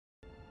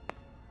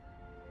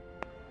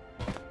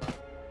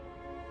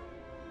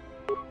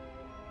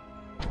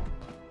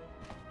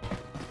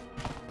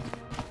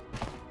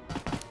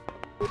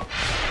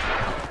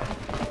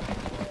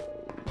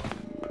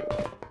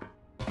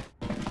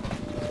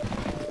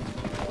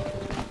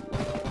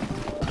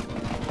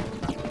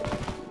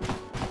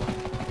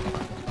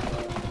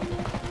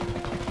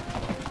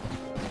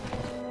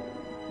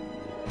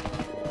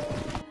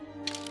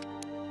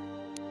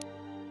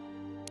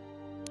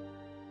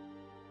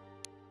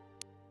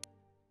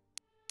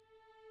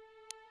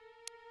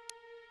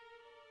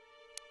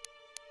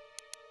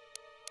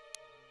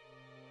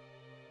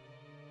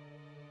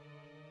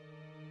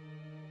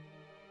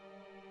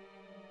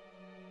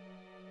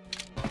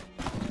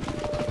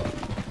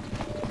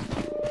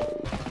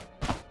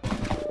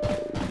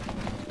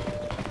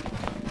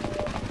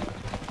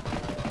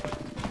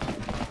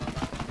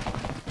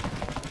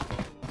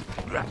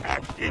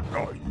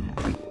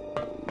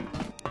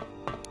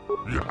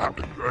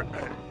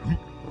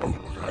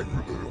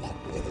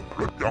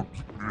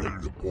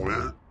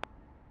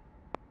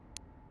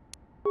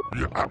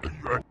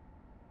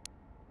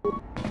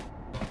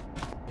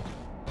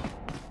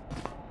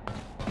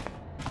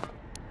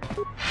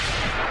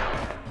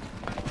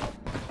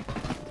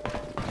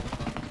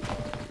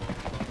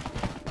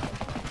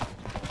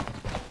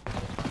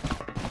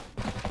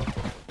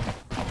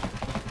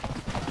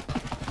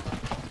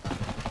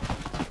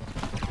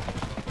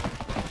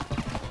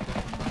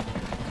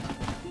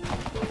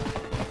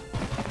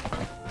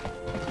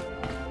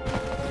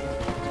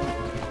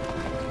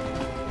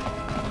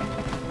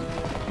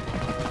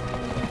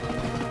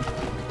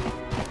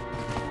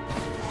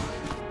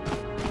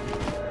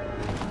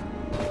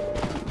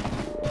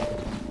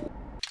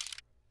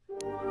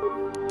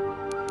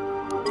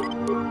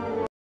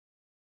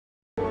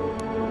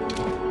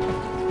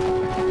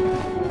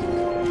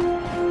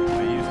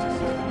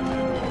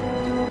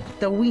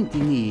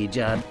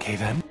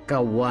KVM?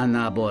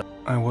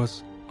 I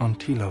was on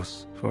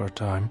Telos for a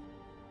time.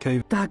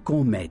 It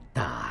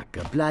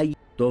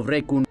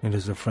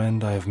is a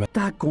friend I have met.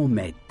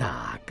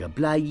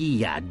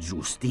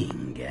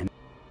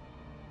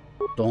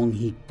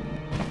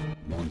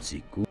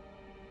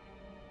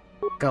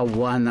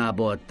 Kawana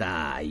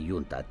bota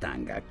yunta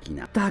tanga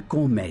kina.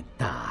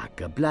 Takometa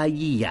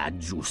kablaya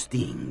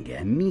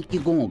justing miki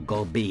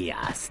gongo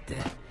beast.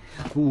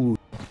 Ku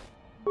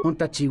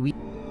ontachiwi.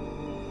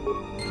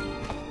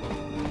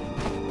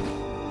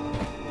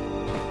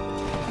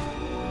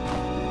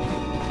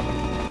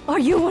 Are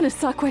you one of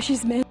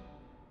Sakweshi's men?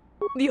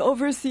 The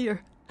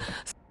overseer.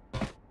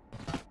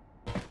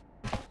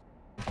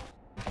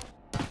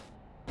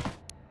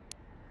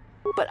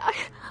 But I...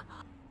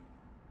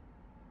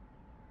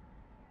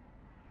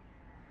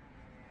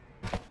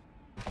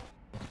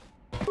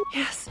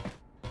 Yes.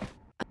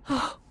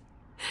 Oh,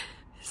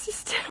 this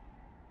is terrible.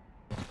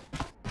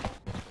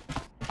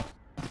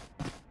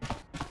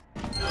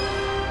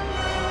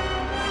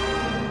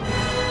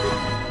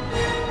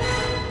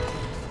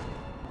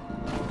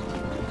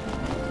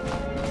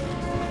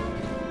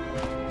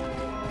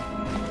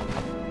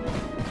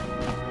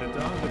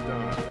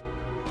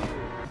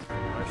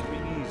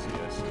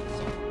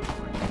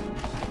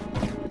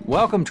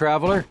 Welcome,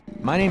 traveler.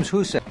 My name's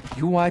Hussein.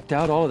 You wiped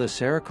out all of the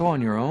Serico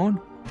on your own?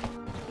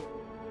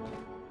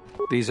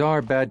 These are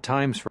bad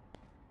times for...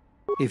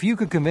 If you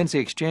could convince the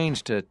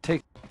exchange to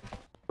take...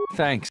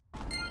 Thanks.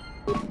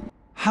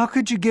 How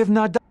could you give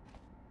Nada...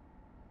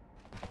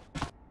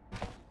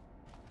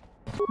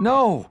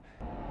 No!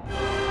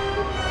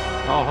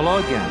 Oh, hello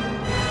again.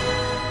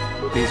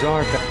 These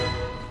are bad...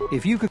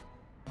 If you could...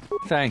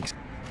 Thanks.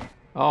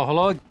 Oh,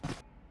 hello...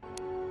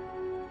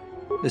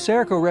 The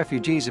Serico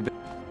refugees have been...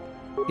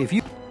 If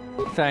you...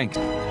 Thanks.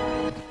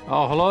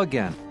 Oh, hello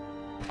again.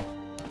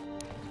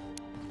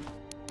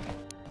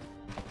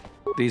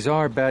 These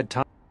are bad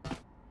times.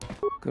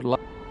 Good luck.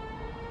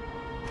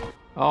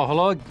 Oh,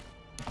 hello.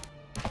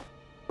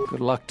 Good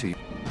luck to you.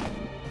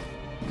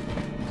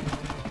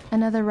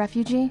 Another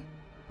refugee?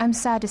 I'm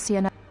sad to see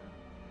another...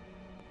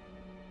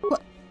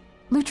 What?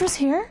 Lutra's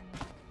here?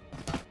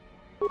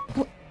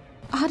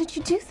 How did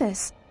you do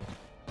this?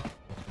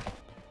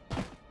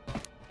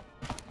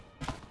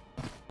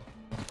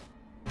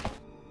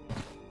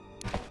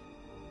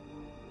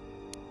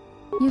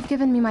 You've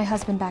given me my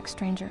husband back,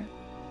 stranger.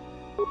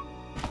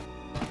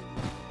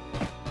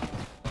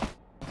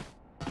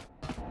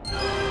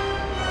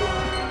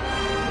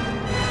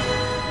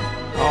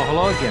 Oh,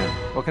 hello again.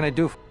 What can I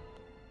do?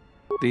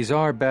 These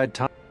are bad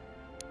times.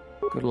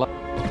 Good luck.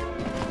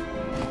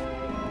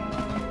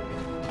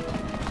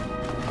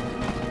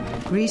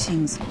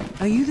 Greetings.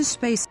 Are you the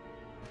space...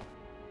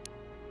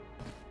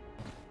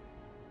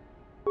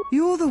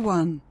 You're the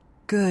one.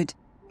 Good.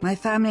 My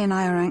family and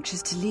I are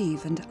anxious to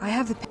leave, and I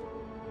have the...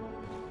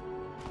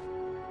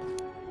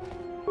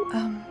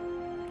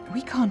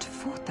 We can't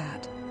afford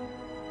that.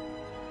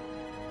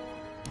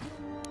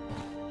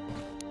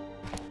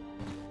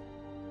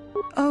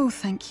 Oh,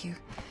 thank you.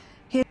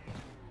 Here...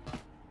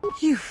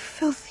 You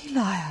filthy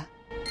liar.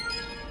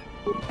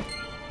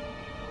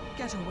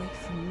 Get away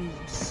from me,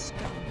 you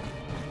scum.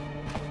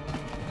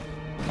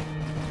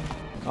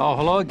 Oh,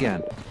 hello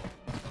again.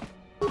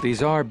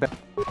 These are bad...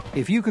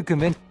 If you could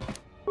convince...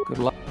 Good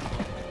luck.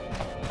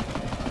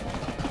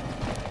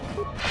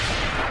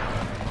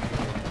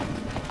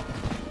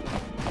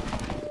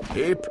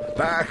 Keep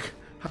back.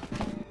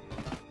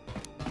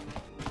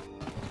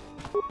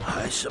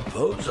 I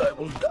suppose I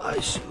will die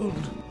soon,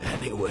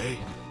 anyway.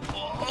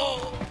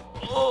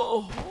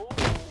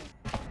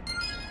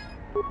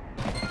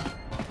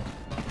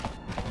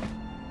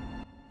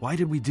 Why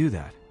did we do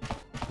that?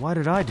 Why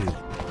did I do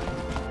that?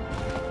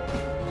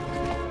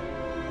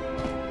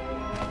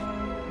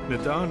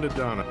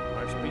 Nadana.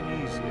 Must be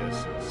easier,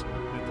 sis.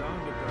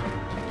 Nadana.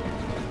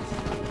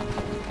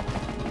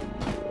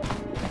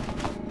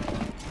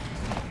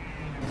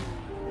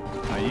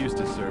 I used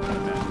to serve the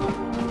men.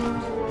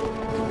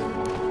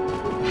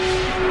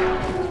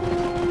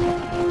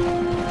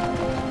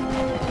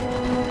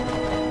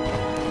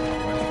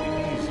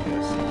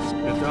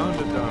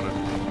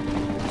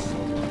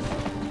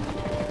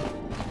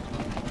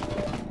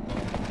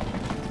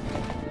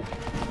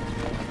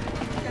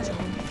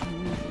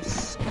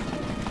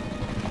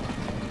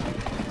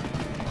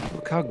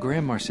 how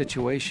grim our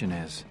situation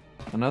is.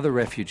 Another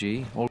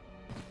refugee.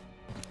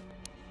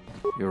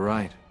 You're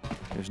right.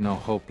 There's no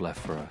hope left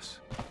for us.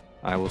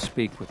 I will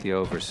speak with the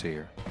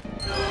Overseer.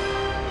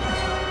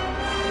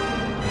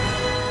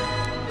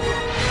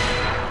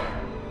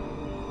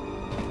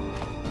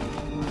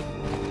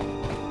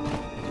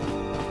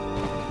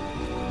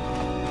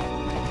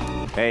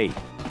 Hey,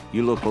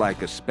 you look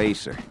like a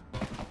spacer.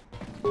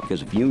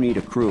 Because if you need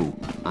a crew,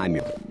 I'm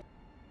your...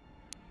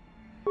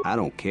 I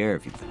don't care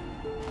if you...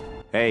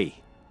 Hey,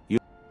 you...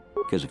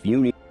 Because if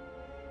you need...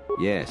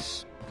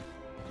 Yes.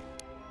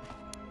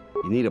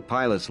 You need a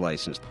pilot's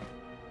license.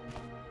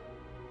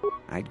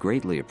 I'd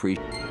greatly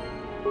appreciate...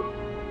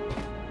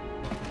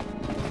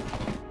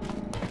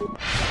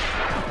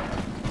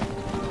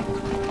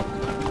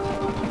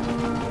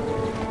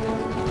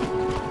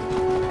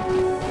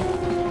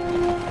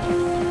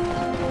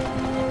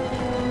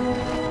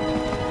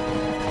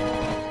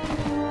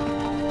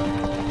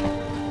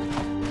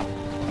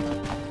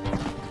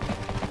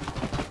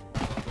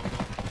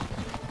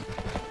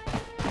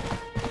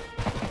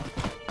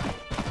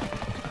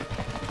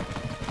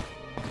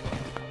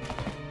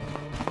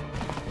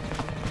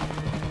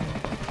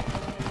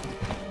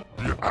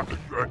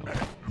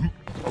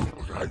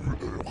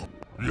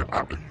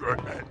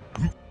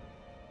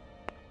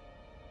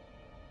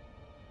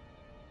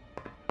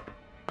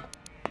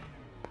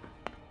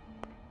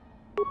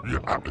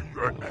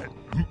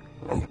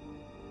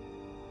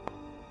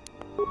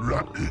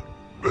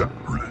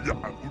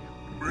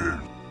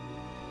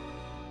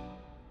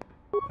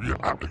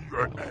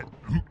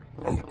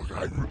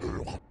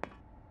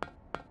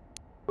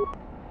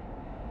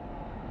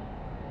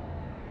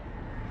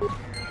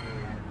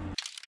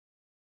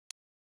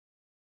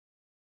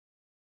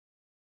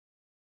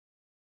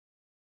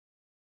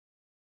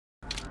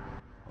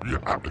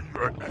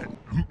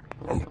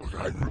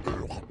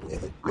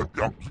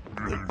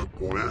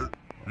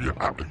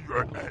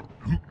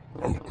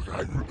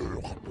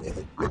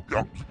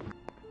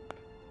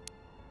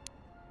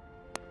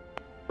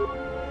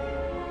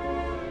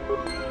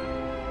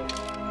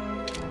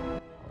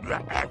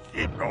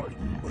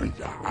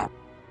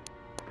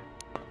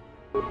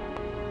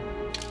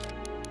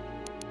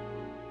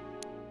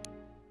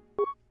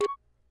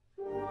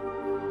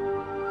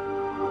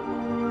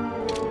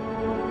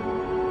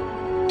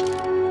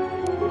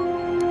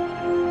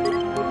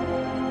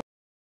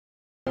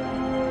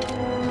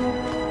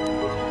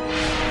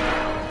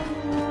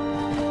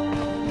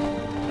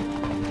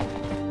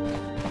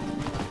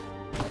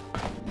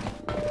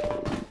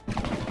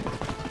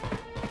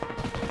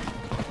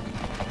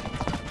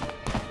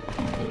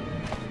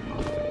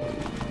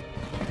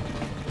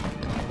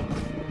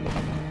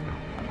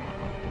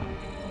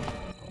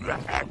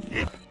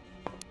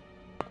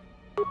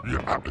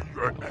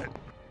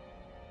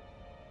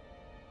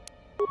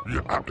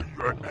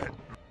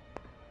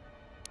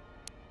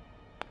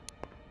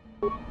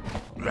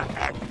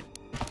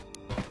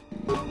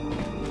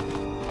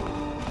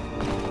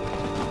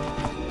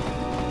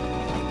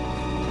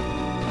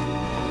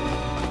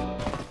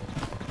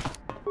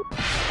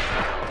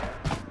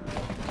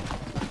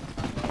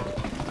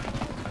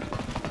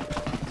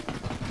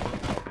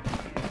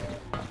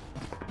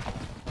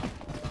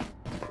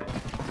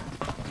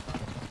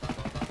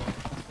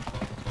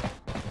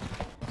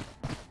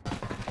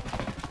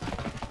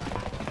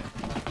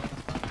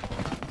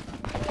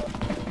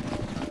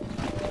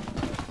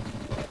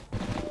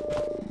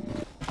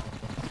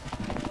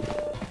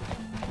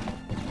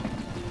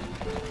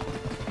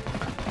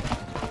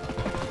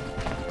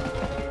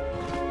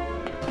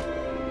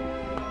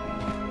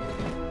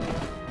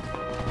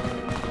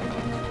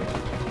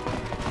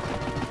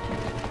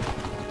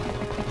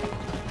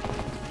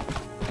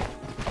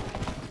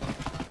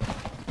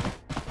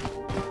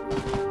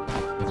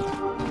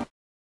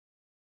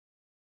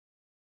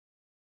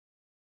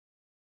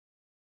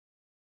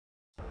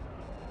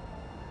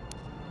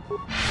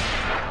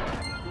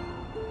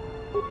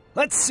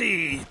 Let's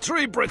see,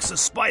 3 bricks of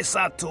spice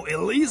out to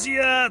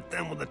Elysia,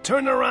 then with a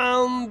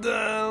turnaround,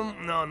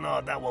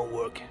 no, that won't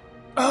work.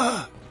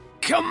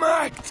 Come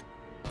act!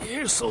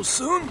 Here so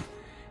soon?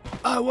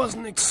 I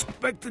wasn't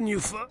expecting you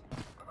for...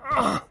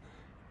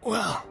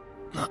 well,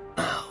 not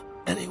now,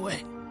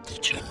 anyway.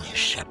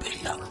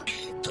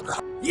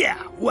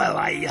 Yeah, well,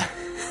 I...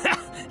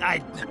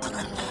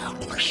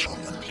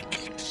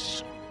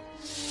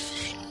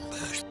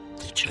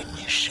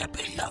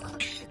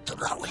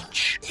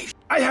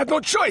 I had no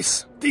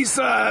choice. These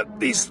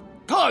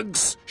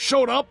thugs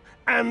showed up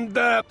and,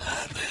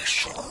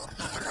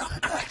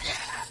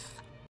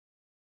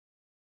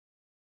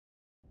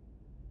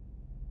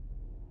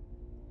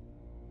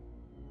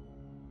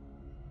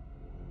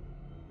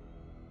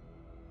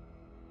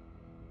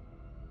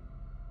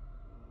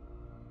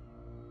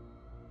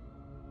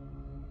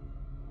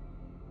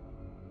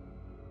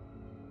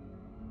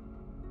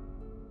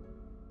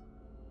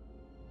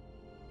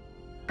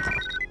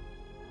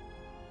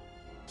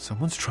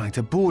 Someone's trying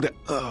to board it.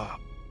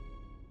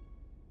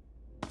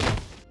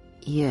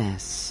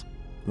 Yes.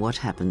 What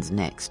happens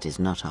next is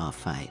not our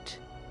fight,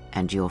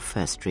 and your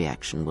first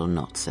reaction will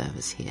not serve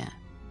us here.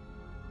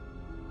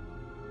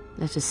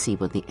 Let us see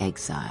what the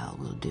exile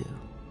will do.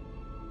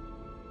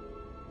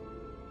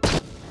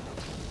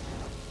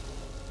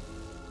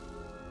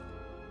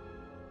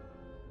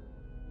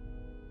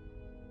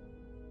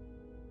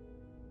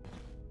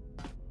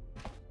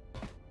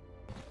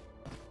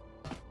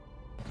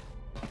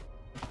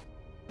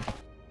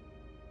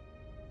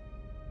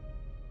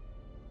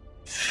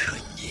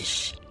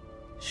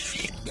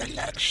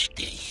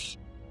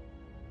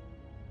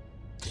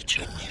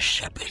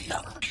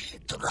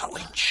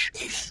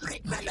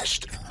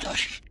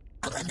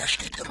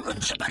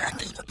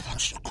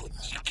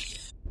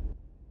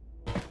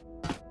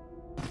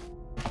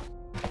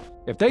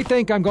 If they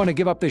think I'm going to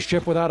give up this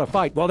ship without a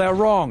fight, well, they're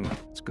wrong.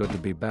 It's good to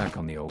be back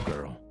on the old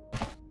girl.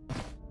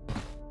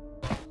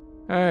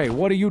 Hey,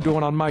 what are you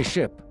doing on my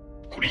ship?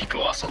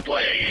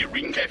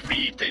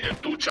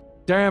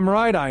 Damn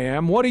right I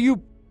am. What are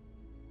you...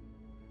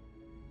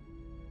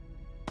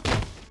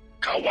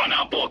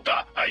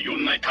 Kawanabota,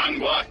 ayunay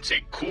tangwa,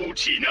 se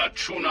kuchina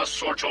chuna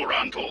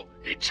sorchoranto,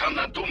 e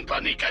chana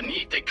dumpa ni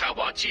kanite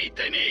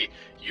kawachite ni,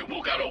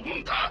 yubugaro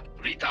wunta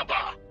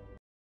ritaba.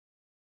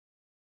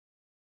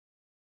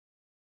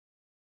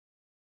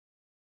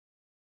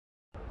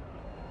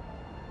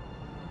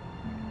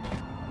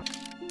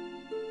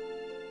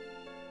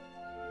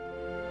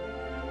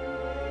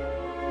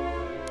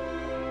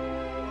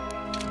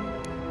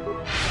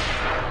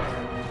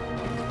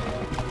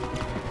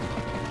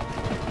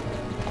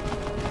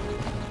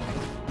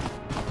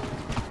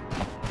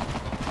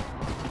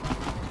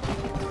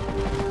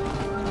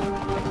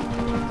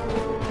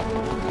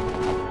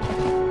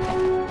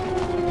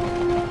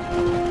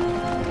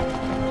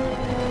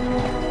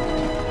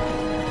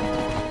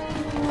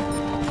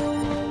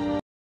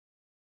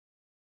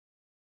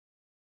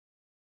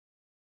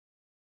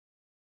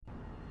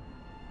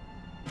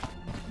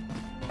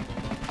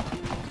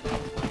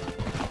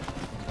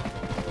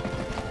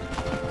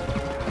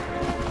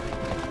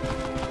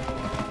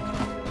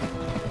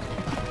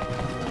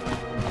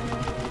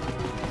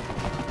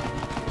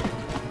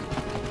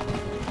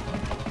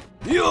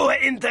 You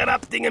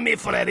interrupting me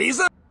for a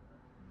reason?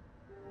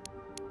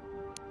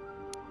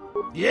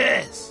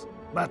 Yes,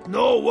 but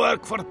no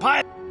work for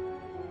pilot.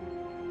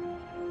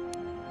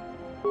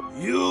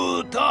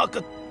 You talk...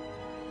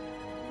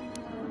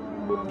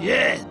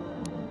 Yes.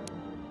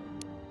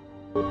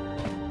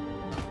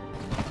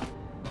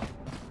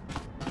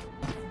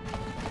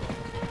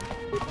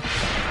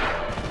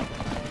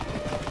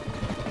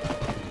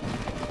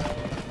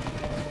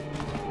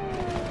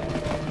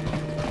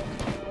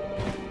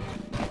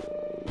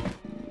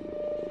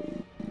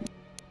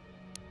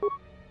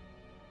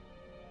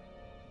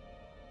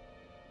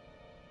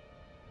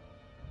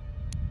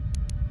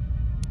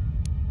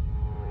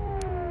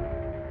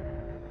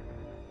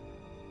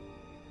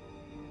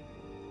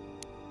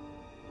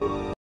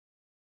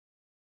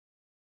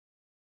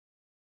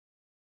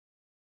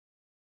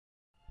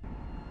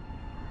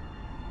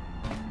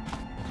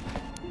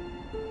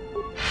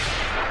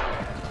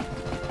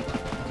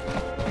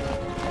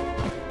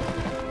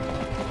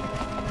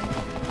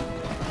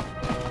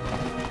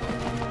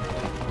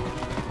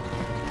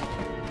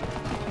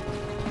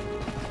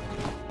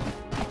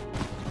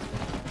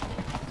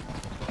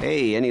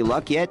 Hey, any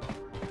luck yet?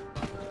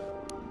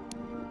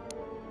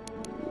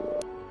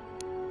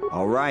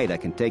 All right, I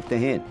can take the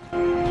hint.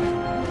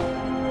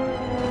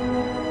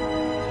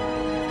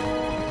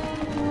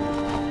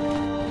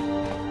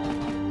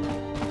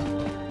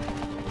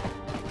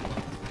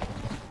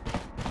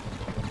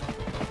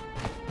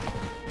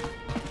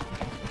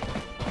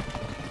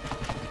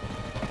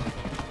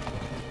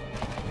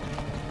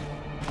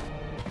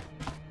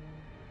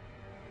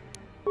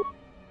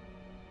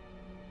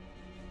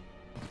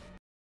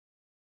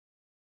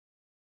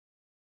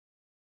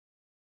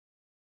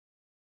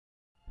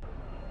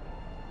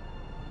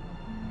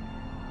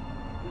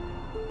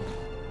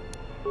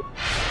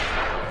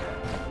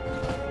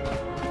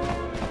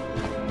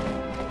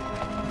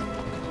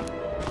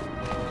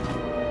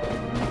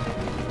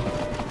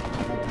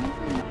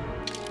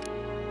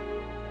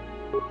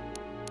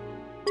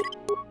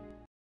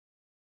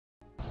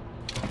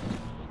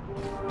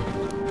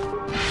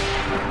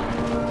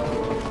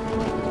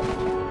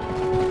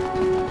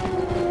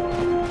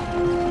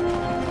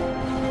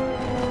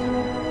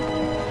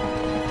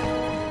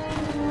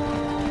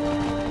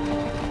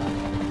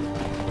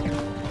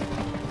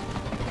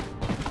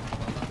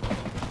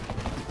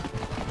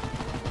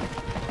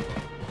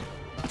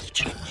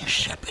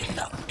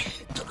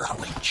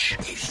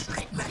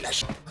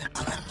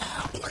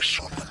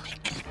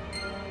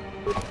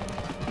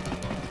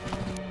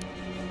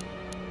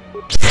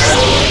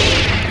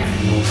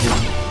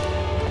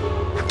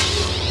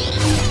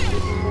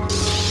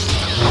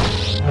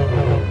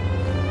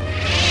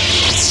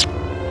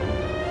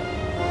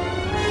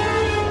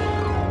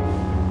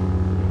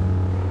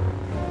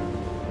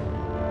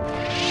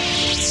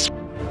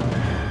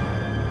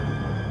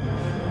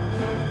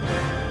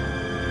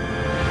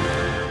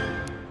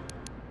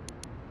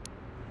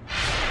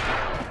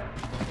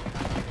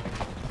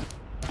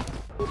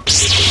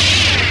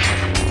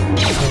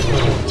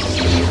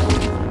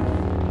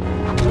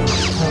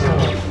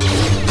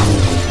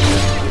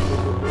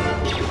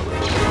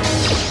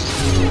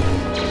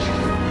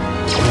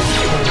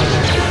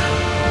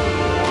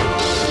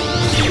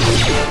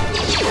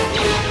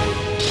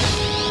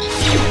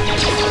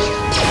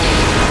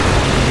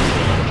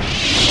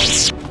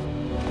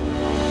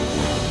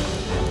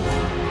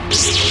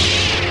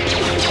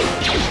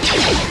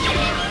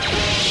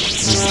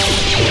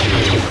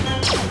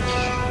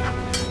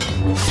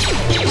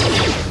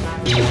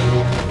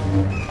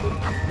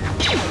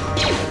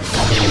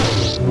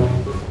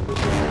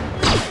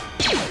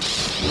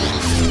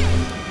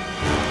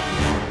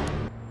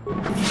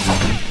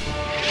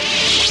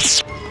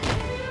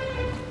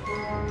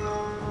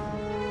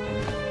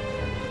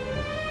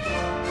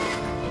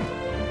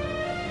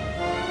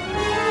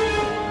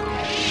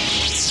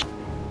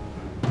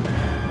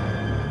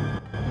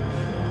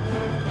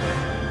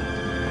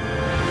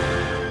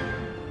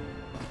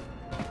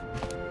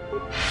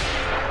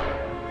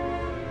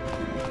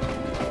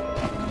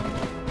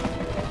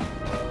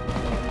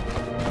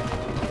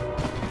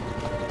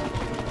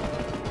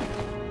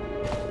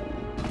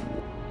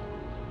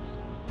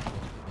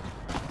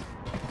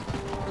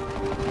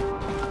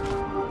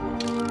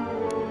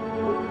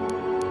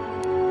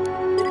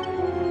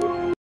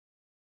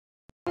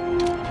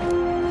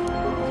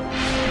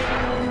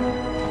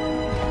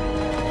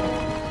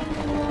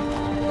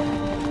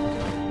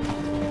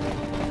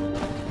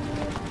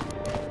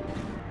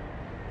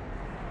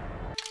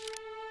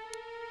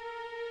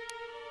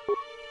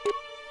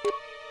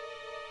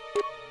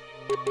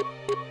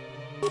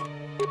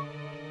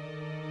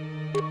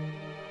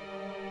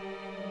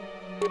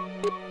 I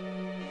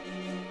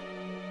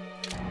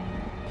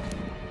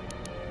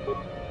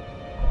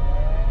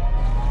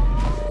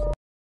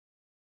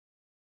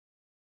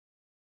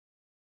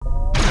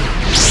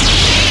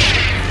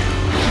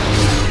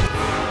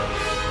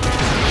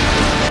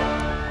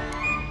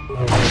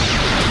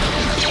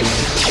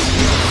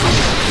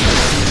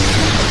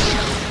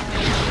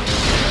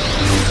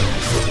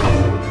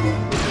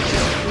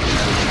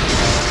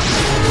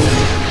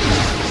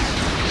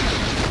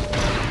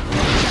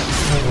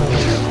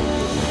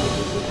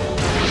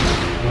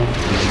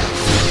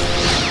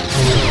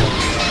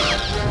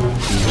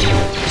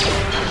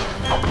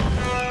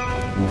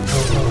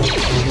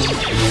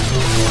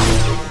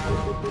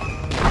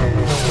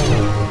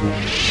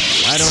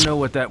don't know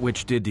what that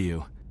witch did to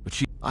you, but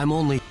she... I'm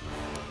only...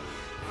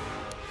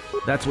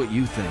 That's what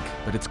you think,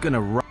 but it's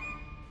gonna...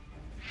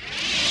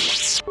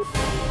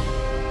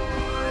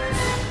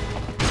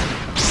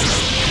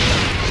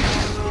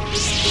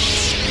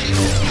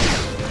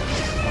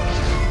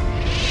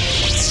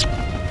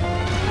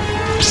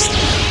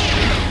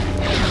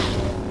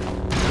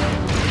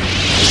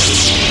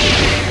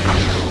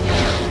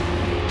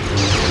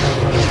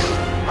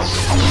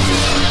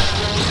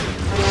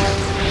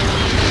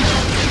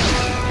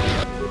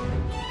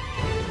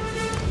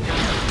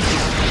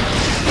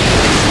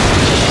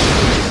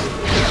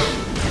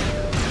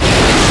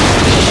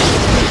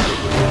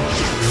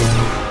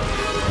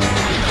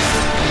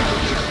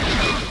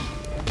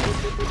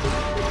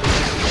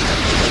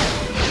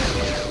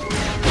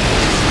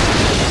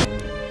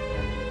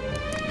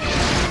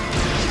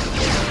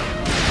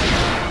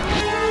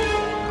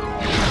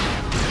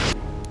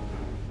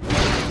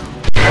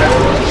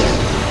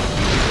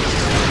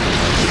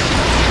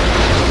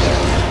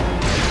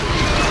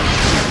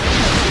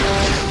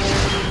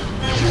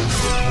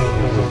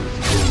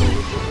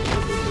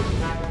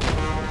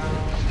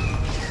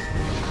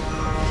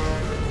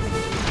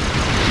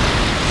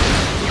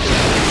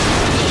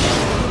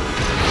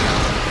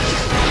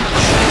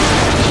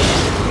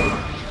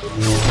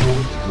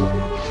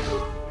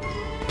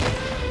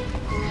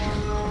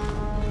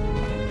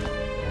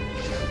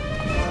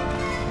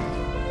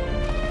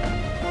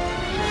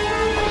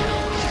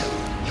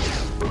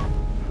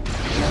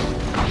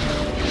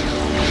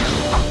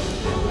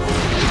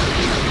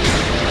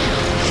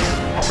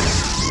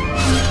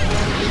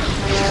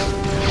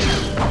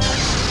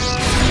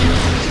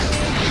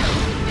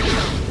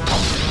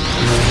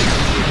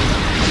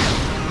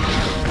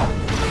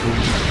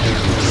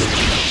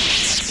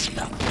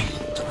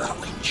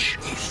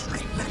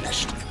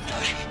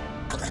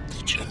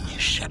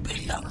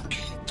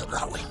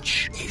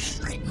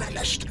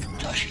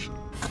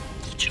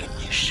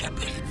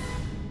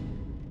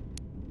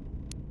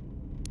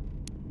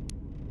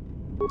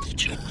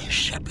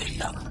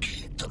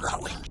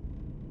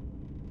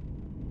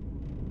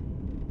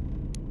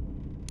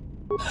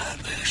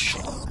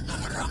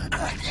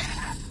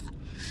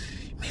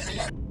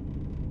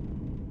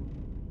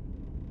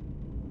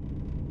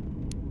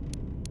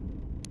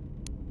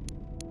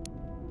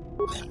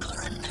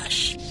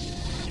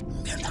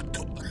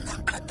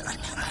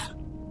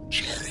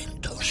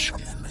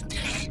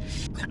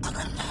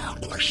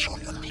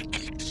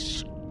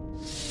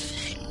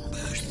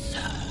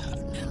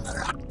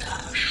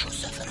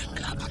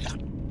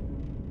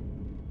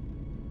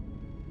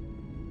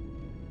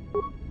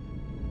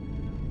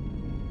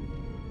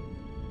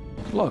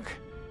 Look,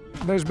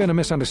 there's been a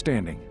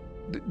misunderstanding.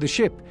 The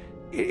ship,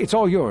 it's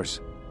all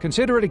yours.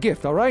 Consider it a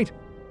gift, all right?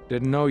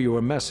 Didn't know you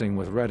were messing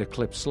with Red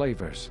Eclipse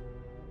slavers.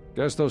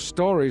 Guess those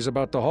stories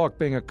about the Hawk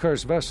being a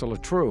cursed vessel are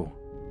true.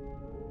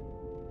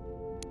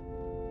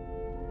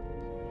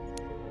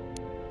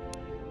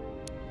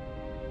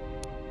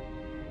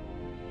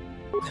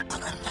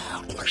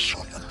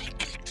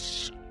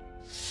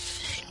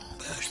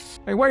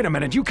 Hey, wait a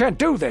minute, you can't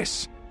do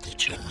this!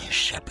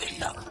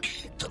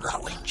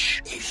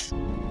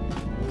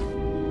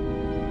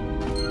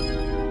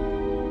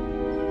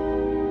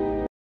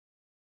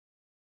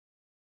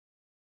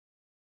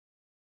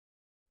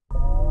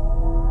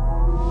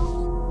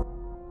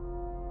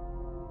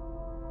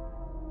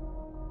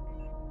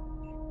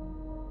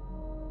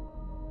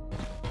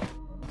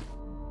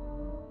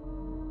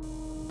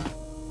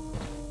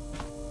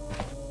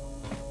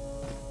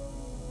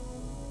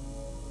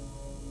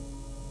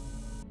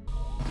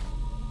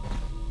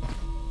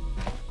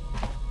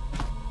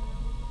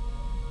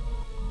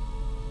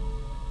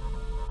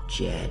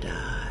 Jedi.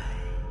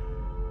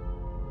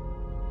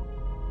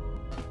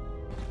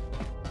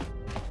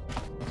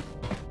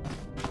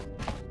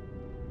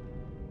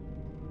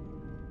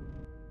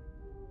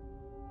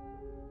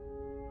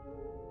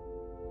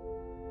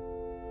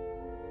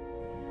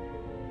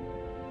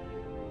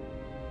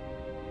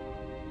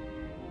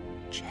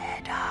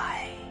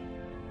 Jedi.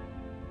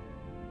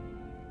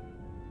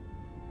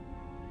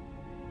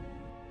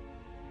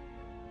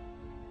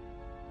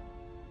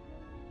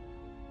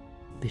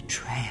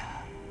 Betrayer.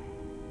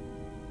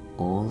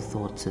 All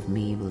thoughts of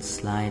me will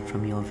slide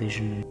from your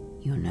vision.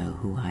 You know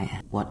who I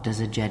am. What does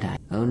a Jedi?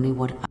 Only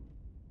what I...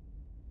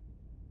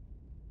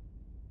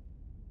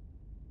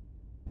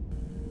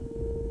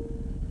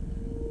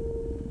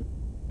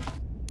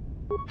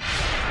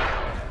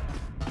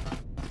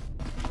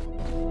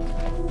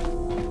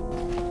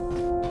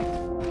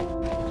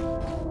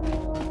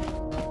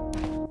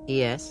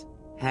 Yes.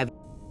 Have...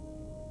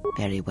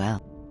 Very well.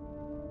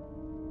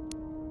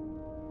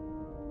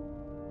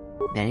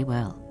 Very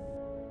well.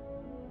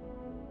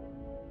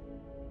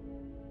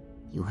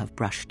 You have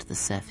brushed the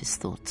surface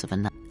thoughts of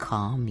another.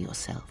 Calm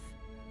yourself.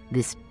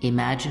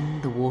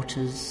 Imagine the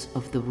waters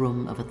of the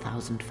room of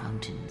 1,000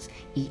 fountains.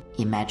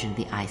 Imagine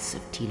the ice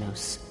of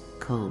Telos,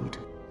 cold.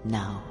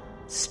 Now,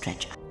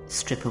 stretch out.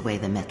 Strip away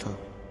the metal,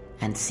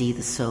 and see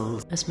the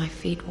souls. As my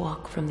feet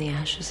walk from the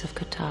ashes of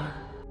KOTOR.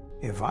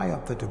 If I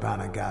up the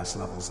Dubana gas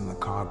levels in the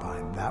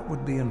carbine, that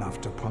would be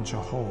enough to punch a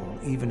hole,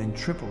 even in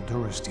triple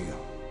durasteel.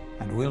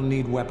 And we'll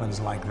need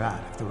weapons like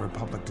that if the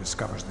Republic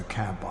discovers the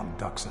camp on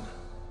Duxon.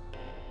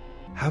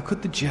 How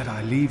could the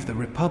Jedi leave the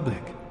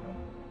Republic?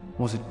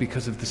 Was it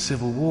because of the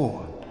Civil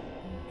War?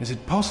 Is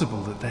it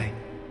possible that they...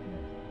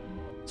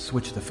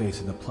 Switch the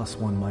face of the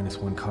 +1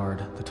 -1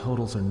 card. The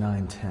totals are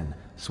 9-10.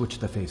 Switch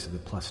the face of the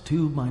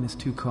 +2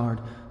 -2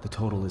 card. The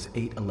total is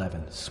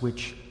 8-11.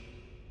 Switch.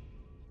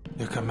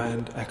 Your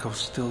command echoes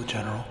still,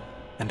 General,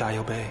 and I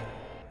obey,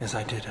 as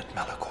I did at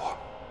Malachor.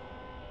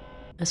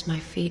 As my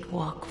feet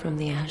walk from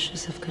the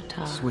ashes of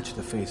KOTOR. Switch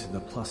the face of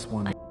the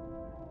 +1...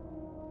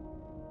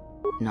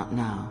 Not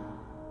now.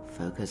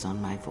 Focus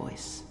on my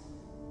voice.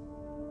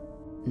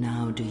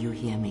 Now do you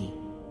hear me?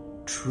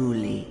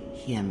 Truly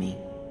hear me?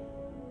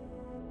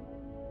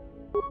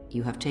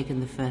 You have taken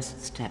the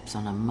first steps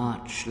on a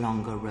much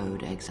longer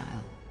road,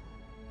 exile.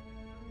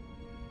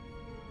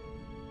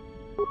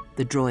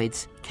 The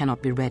droids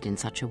cannot be read in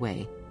such a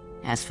way.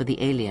 As for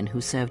the alien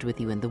who served with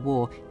you in the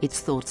war, its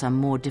thoughts are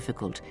more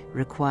difficult,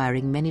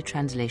 requiring many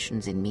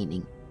translations in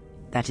meaning.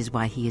 That is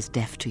why he is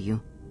deaf to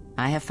you.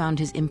 I have found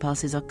his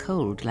impulses are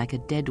cold, like a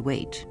dead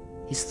weight.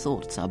 His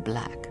thoughts are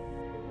black.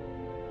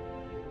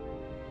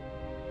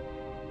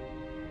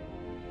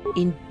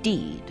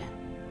 Indeed.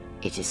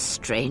 It is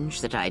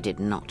strange that I did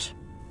not.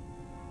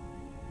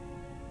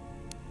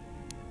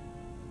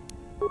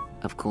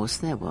 Of course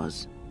there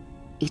was.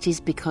 It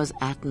is because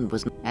Atten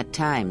was... At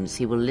times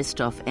he will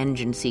list off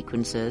engine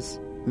sequencers,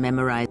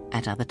 memorize...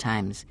 At other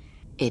times,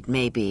 it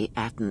may be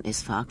Atten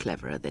is far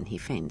cleverer than he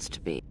feigns to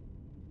be.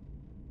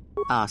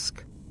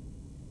 Ask.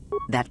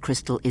 That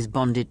crystal is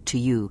bonded to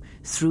you.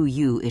 Through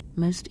you it...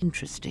 Most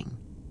interesting.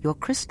 Your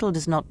crystal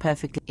does not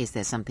perfectly... Is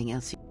there something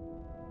else you...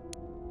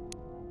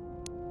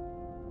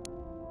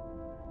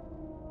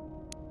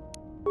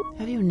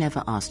 Have you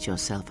never asked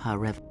yourself how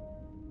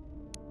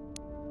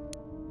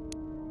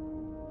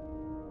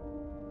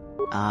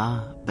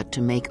but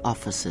to make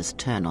officers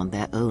turn on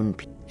their own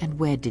and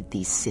where did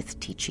these Sith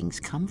teachings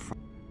come from?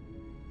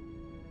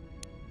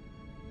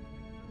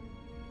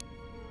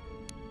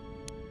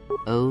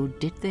 Oh,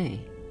 did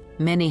they?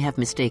 Many have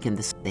mistaken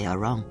this. They are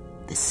wrong.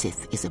 The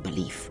Sith is a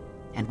belief,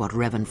 and what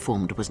Revan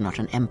formed was not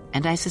an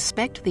and I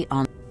suspect the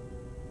answer...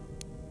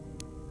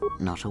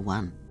 Not a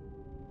one.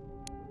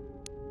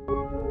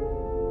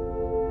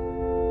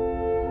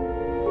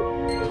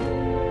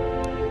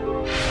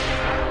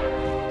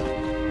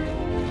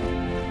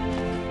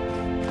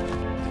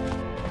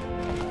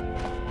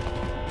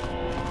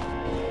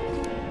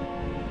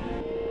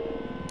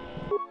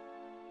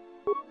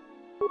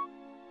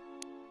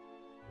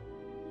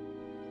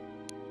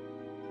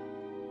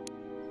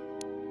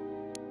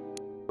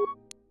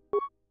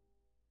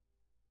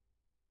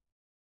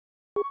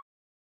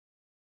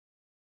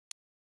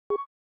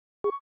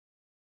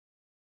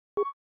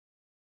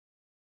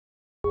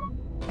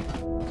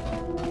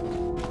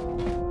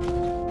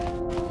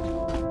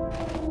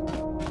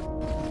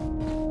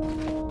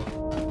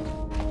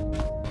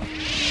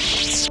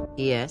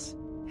 Yes,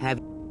 have...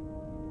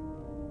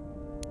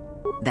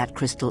 That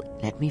crystal...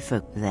 Let me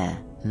there.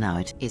 Now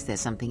it... Is there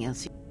something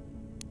else you...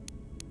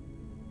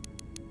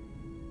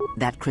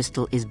 That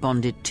crystal is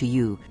bonded to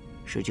you.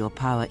 Should your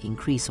power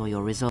increase or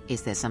your resolve...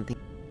 Is there something...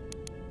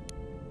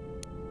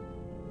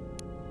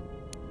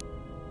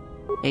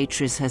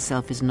 Atris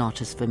herself is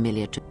not as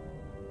familiar to...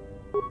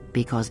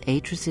 Because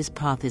Atris's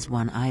path is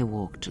one I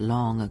walked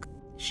long ago.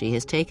 She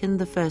has taken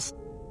the first...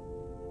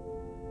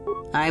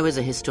 I was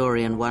a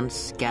historian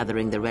once,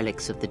 gathering the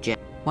relics of the Jedi.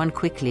 One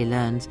quickly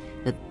learns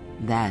that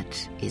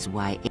that is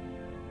why...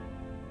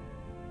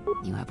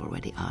 You have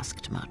already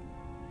asked much.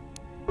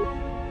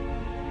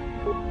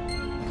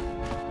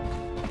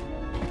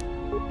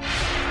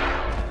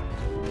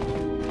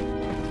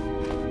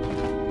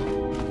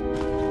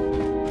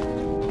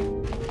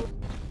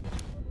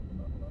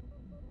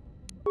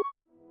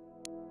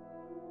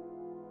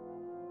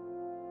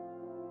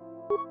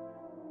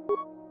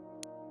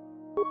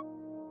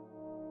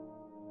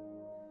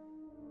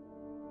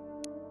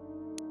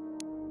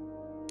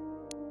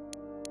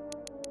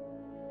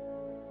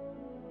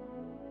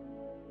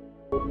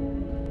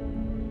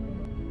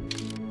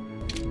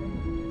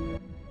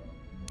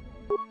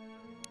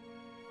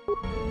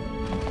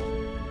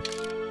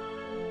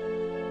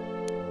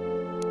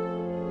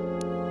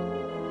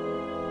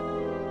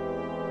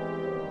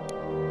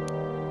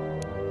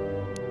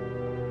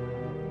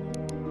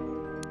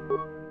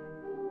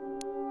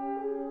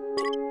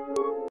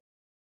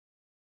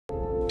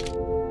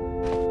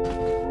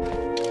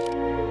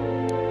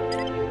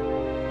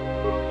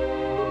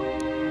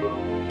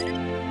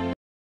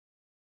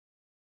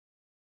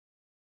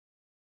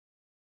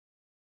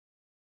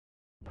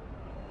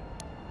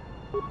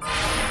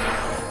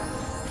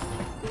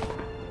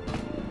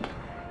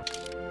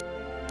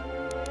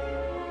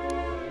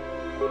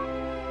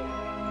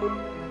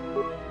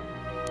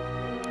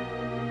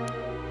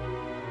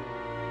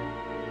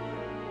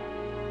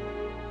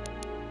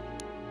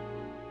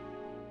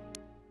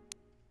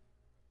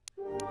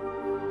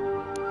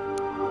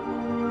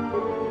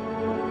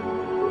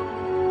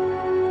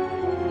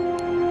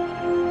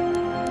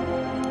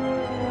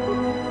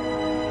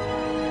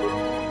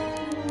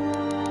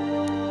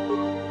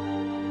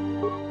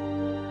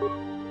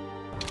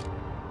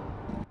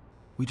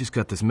 We just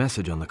got this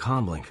message on the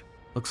comlink.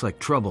 Looks like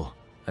trouble.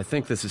 I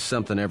think this is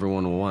something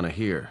everyone will want to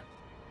hear.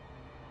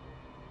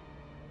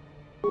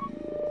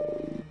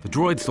 The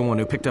droid's the one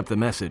who picked up the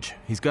message.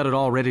 He's got it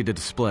all ready to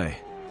display.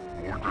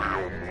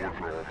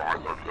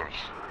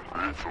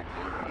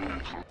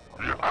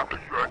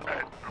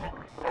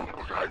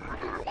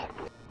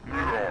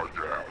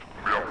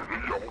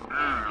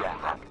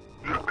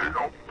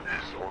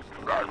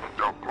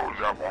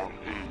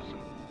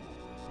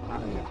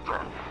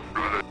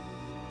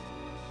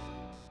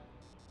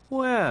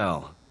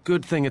 Well,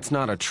 good thing it's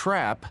not a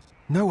trap.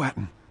 No,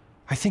 Atten.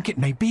 I think it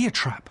may be a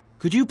trap.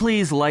 Could you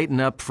please lighten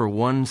up for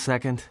 1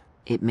 second?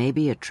 It may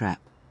be a trap,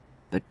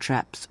 but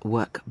traps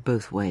work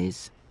both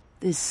ways.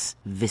 This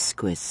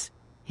Visquis,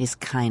 his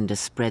kind are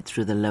spread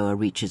through the lower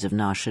reaches of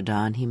Nar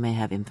Shaddaa, and he may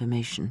have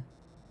information.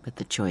 But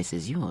the choice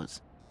is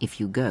yours. If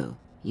you go,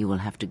 you will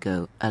have to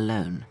go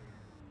alone.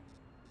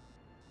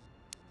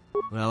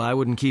 Well, I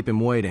wouldn't keep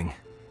him waiting.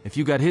 If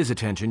you got his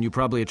attention, you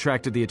probably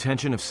attracted the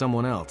attention of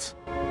someone else.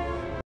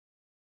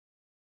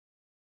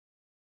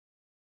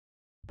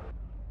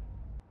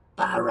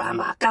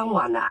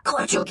 Paramakawana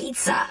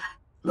Kochugitsa.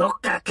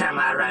 Loka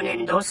Kamaran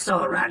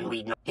Endoso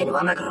Ranwino in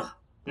Wamagro.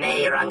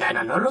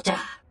 Meirangana Noroja.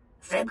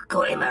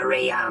 Febko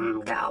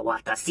Emarayam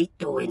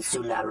Gawatasitu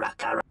Insula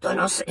Rakara.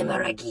 Donos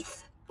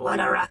Emaragith.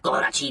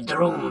 Wanarakorachi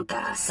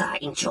Drumka Sa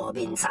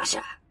Inchobin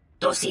Sasha.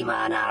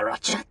 Dosimana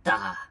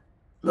Rachata.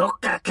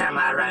 Loka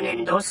Kamaran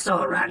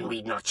Endoso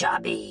Ranwino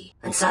Chabi.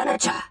 And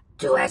Sanacha.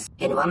 Tues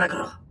in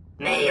Wamagro.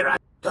 Meiran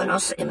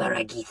Donos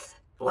Emaragith.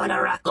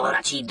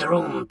 Wanarakorachi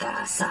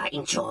Drumka Sa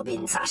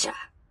Inchobin Sasha.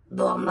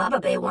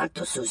 Bomababe want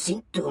to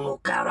susintu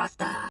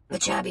mukarata.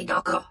 Machabi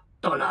doko.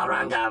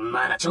 Tonaranga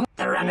manachum.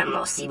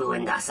 Taranamo sibu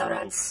and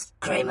dasarans.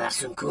 Krema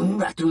sunkun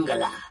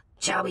ratungala.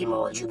 Chawi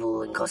mo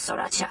jubu in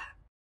kosoracha.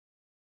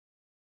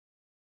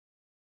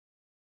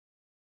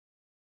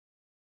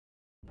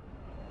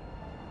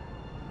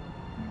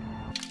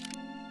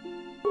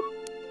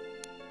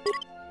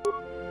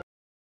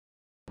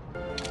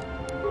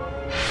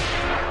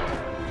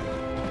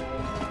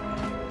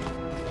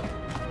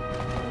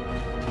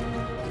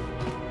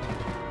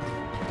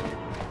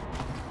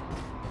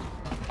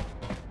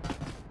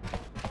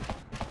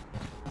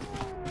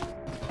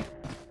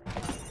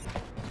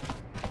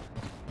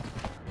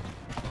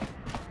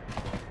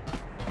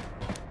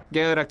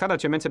 Geraktada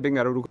cemente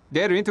bengaru.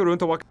 Deru into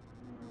runto wak.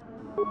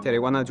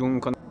 Terewana jun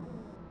kon.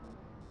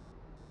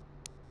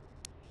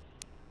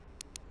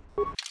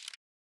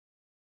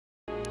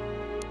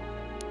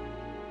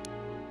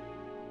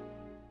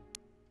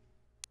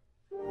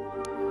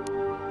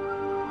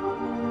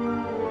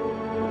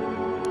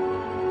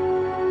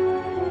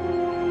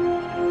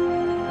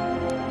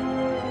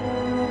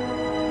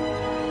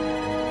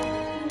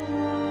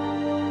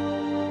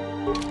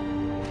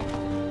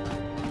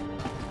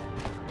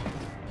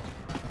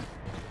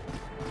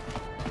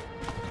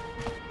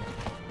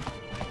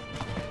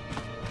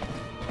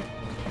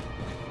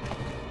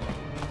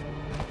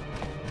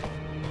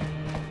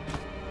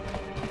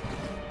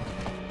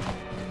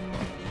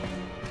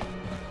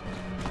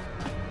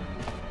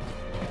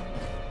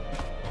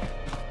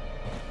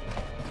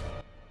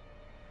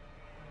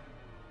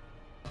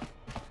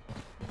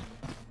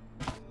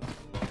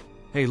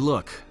 Hey,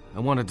 look, I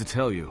wanted to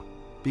tell you.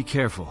 Be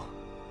careful.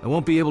 I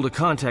won't be able to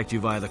contact you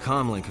via the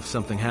comlink if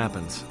something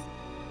happens.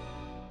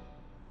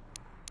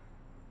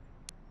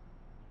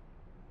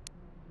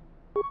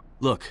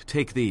 Look,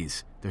 take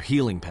these. They're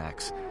healing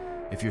packs.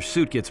 If your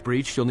suit gets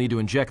breached, you'll need to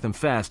inject them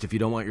fast if you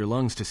don't want your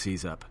lungs to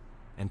seize up.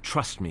 And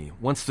trust me,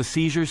 once the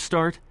seizures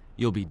start,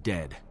 you'll be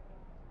dead.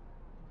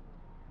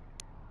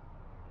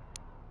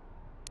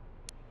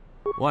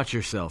 Watch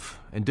yourself,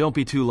 and don't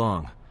be too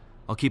long.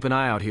 I'll keep an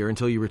eye out here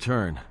until you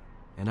return.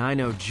 And I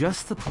know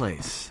just the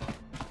place.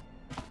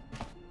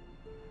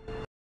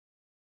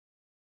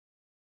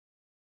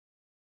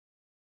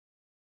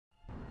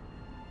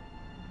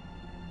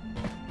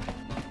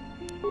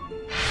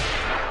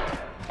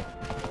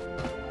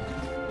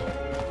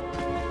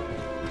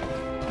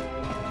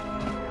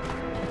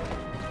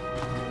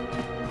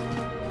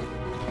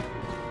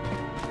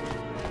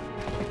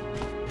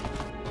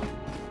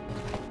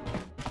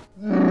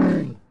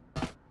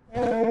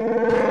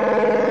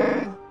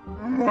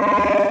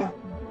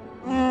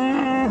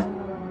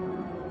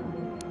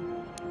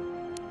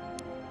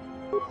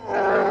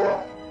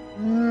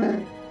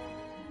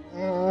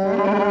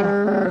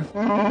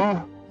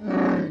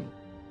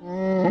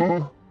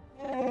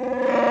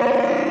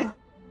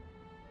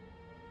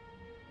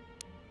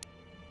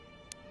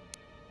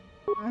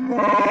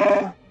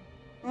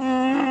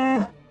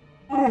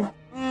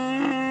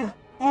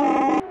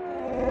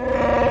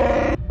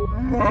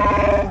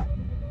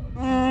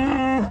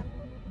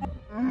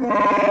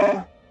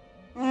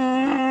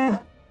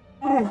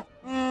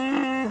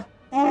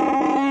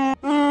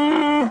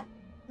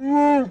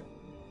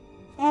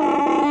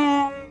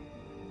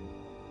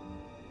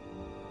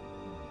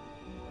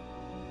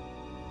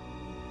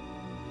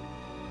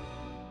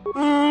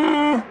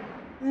 Well,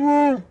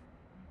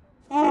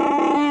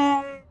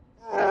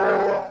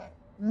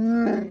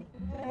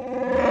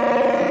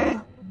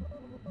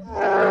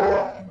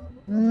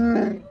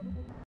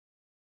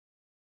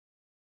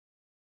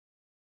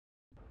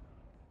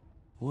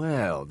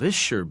 this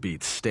sure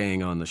beats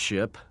staying on the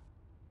ship.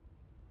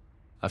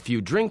 A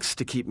few drinks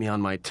to keep me on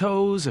my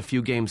toes, a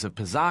few games of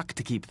Pazak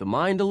to keep the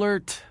mind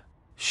alert.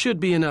 Should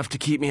be enough to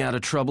keep me out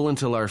of trouble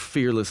until our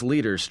fearless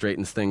leader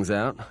straightens things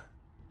out.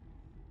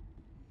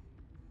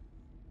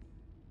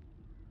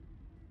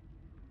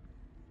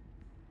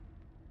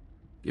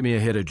 Give me a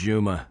hit of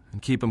Juma,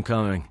 and keep 'em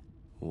coming.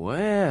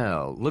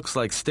 Well, looks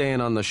like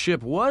staying on the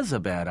ship was a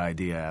bad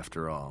idea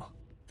after all.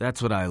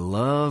 That's what I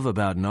love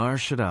about Nar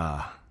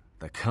Shaddaa,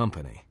 the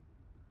company.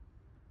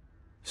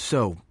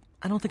 So,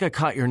 I don't think I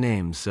caught your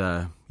names.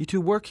 You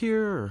two work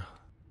here, or?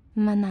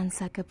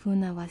 Manansa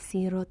kapuna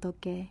wasiro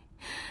toke.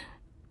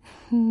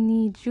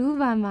 Ni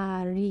juva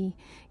maari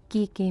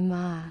kike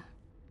ma.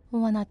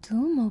 Wanatu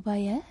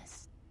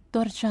mobayes?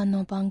 Dorcha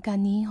no banka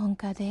ni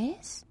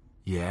honkades?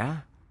 Yeah?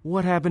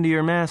 What happened to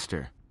your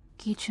master?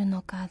 Kichu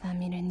no kada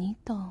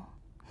mirenito.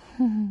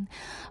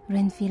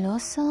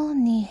 Renfiloso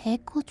ni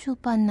heku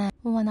chupana.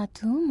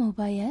 Wanatu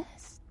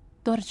mobayes?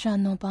 Dorcha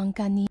no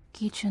banka ni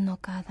kichu no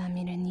kada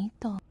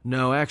mirenito.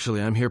 No,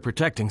 actually, I'm here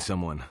protecting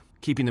someone.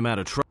 Keeping them out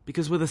of trouble.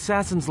 Because with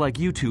assassins like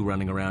you two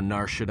running around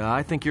Nar Shaddaa,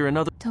 I think you're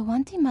another—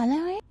 Tawanti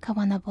malare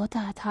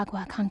kawanabota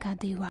atagwa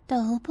kankadiwa.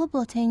 Tahupo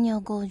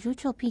boteño go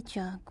jucho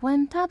picha.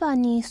 Gwem taba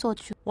ni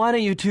sochu. Why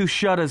don't you two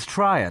Shaddaas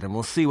try it, and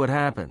we'll see what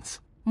happens?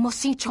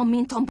 Mosicho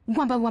mintom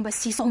wamba wamba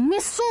siso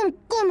misun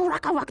kun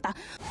rakawakta.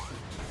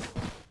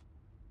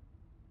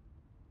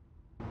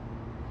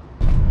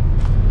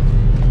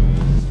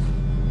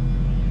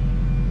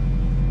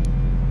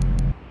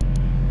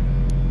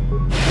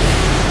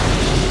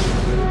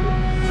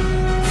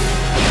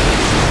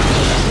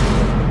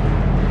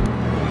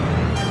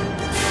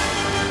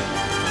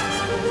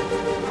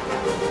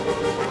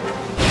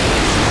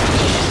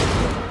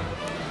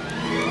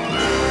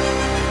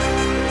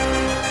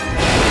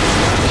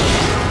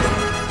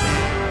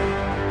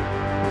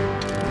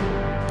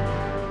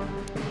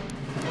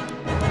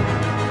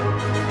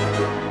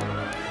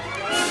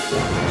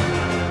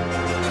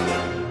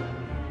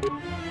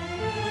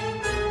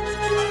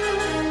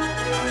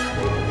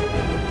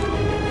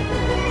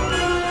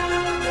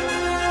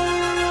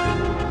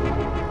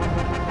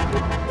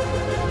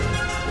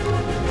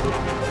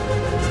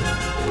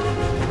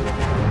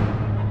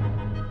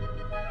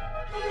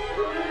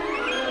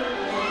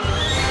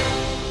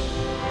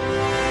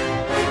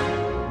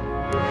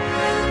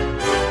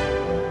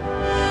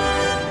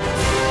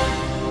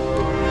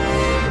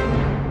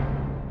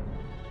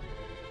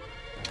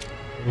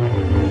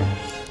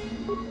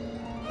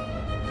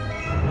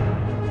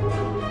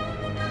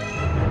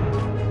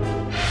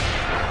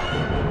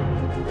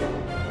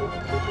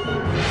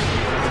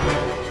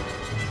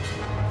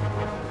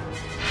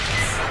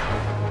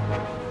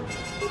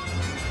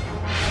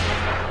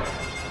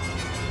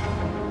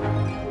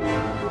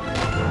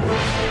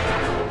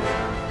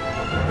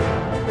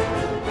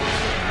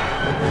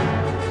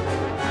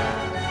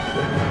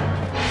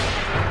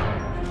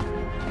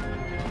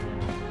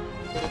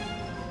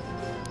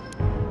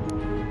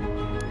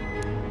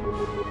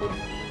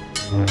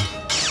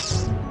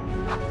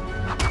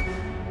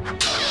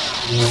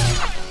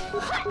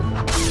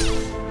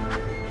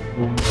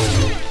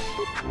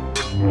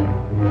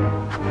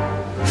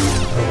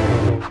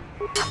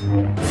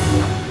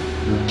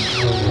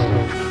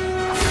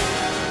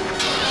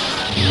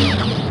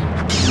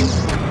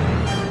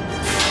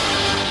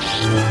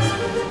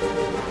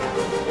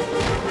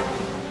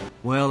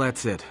 Well,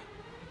 that's it.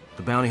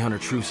 The bounty hunter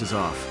truce is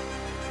off.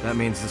 That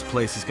means this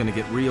place is gonna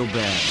get real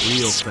bad,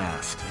 real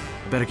fast.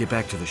 I better get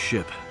back to the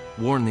ship.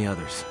 Warn the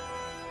others.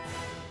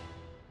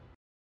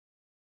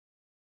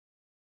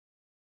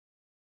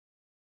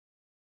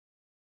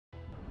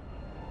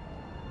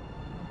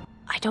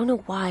 I don't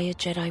know why a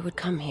Jedi would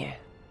come here.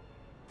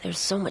 There's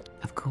so much—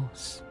 Of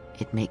course,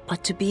 it makes—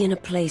 But to be in a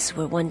place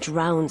where one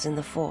drowns in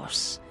the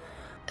Force.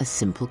 A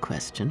simple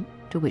question,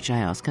 to which I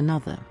ask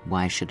another.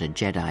 Why should a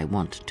Jedi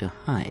want to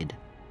hide?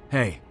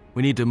 Hey,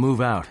 we need to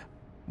move out.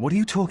 What are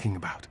you talking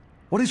about?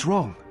 What is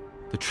wrong?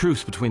 The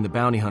truce between the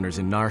bounty hunters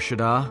and Nar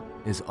Shaddaa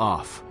is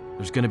off.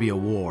 There's gonna be a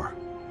war.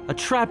 A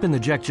trap in the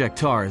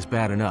Jek-Jek-Tar is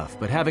bad enough,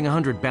 but having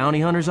 100 bounty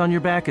hunters on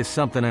your back is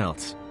something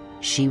else.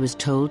 She was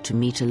told to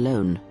meet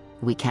alone.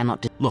 We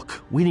cannot—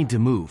 Look, we need to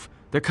move.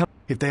 They're coming—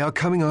 If they are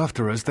coming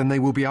after us, then they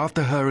will be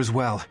after her as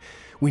well.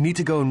 We need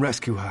to go and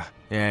rescue her.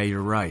 Yeah,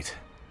 you're right.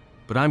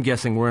 But I'm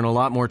guessing we're in a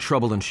lot more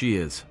trouble than she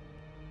is.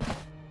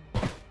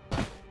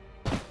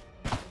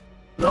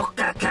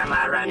 Loka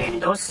kamaran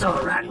endoso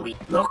ranwi.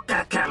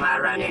 Loka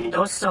kamaran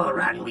endoso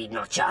ranwi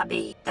no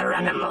chabi.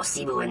 Taranamo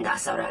sibu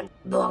endasaran.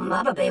 Bo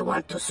mababe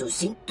want to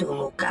susintu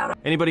mukara.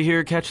 Anybody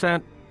here catch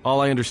that? All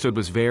I understood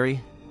was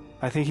very.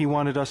 I think he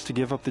wanted us to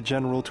give up the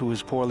General to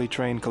his poorly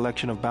trained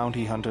collection of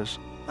bounty hunters.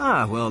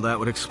 Ah, well, that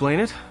would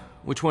explain it.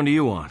 Which one do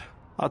you want?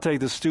 I'll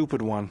take the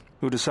stupid one,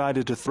 who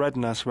decided to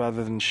threaten us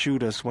rather than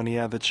shoot us when he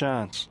had the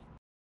chance.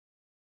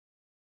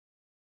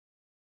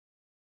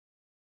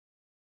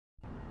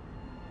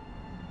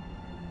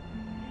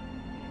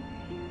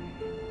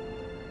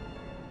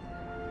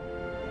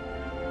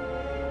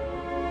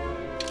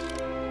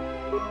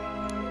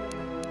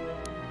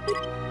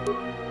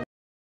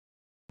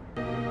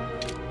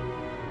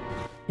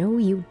 No,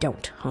 you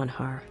don't,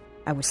 Hanharr.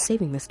 I was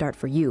saving this dart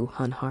for you,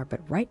 Hanharr, but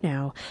right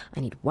now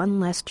I need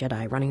one less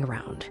Jedi running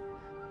around.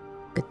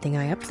 Good thing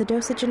I upped the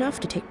dosage enough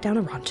to take down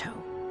a Ronto.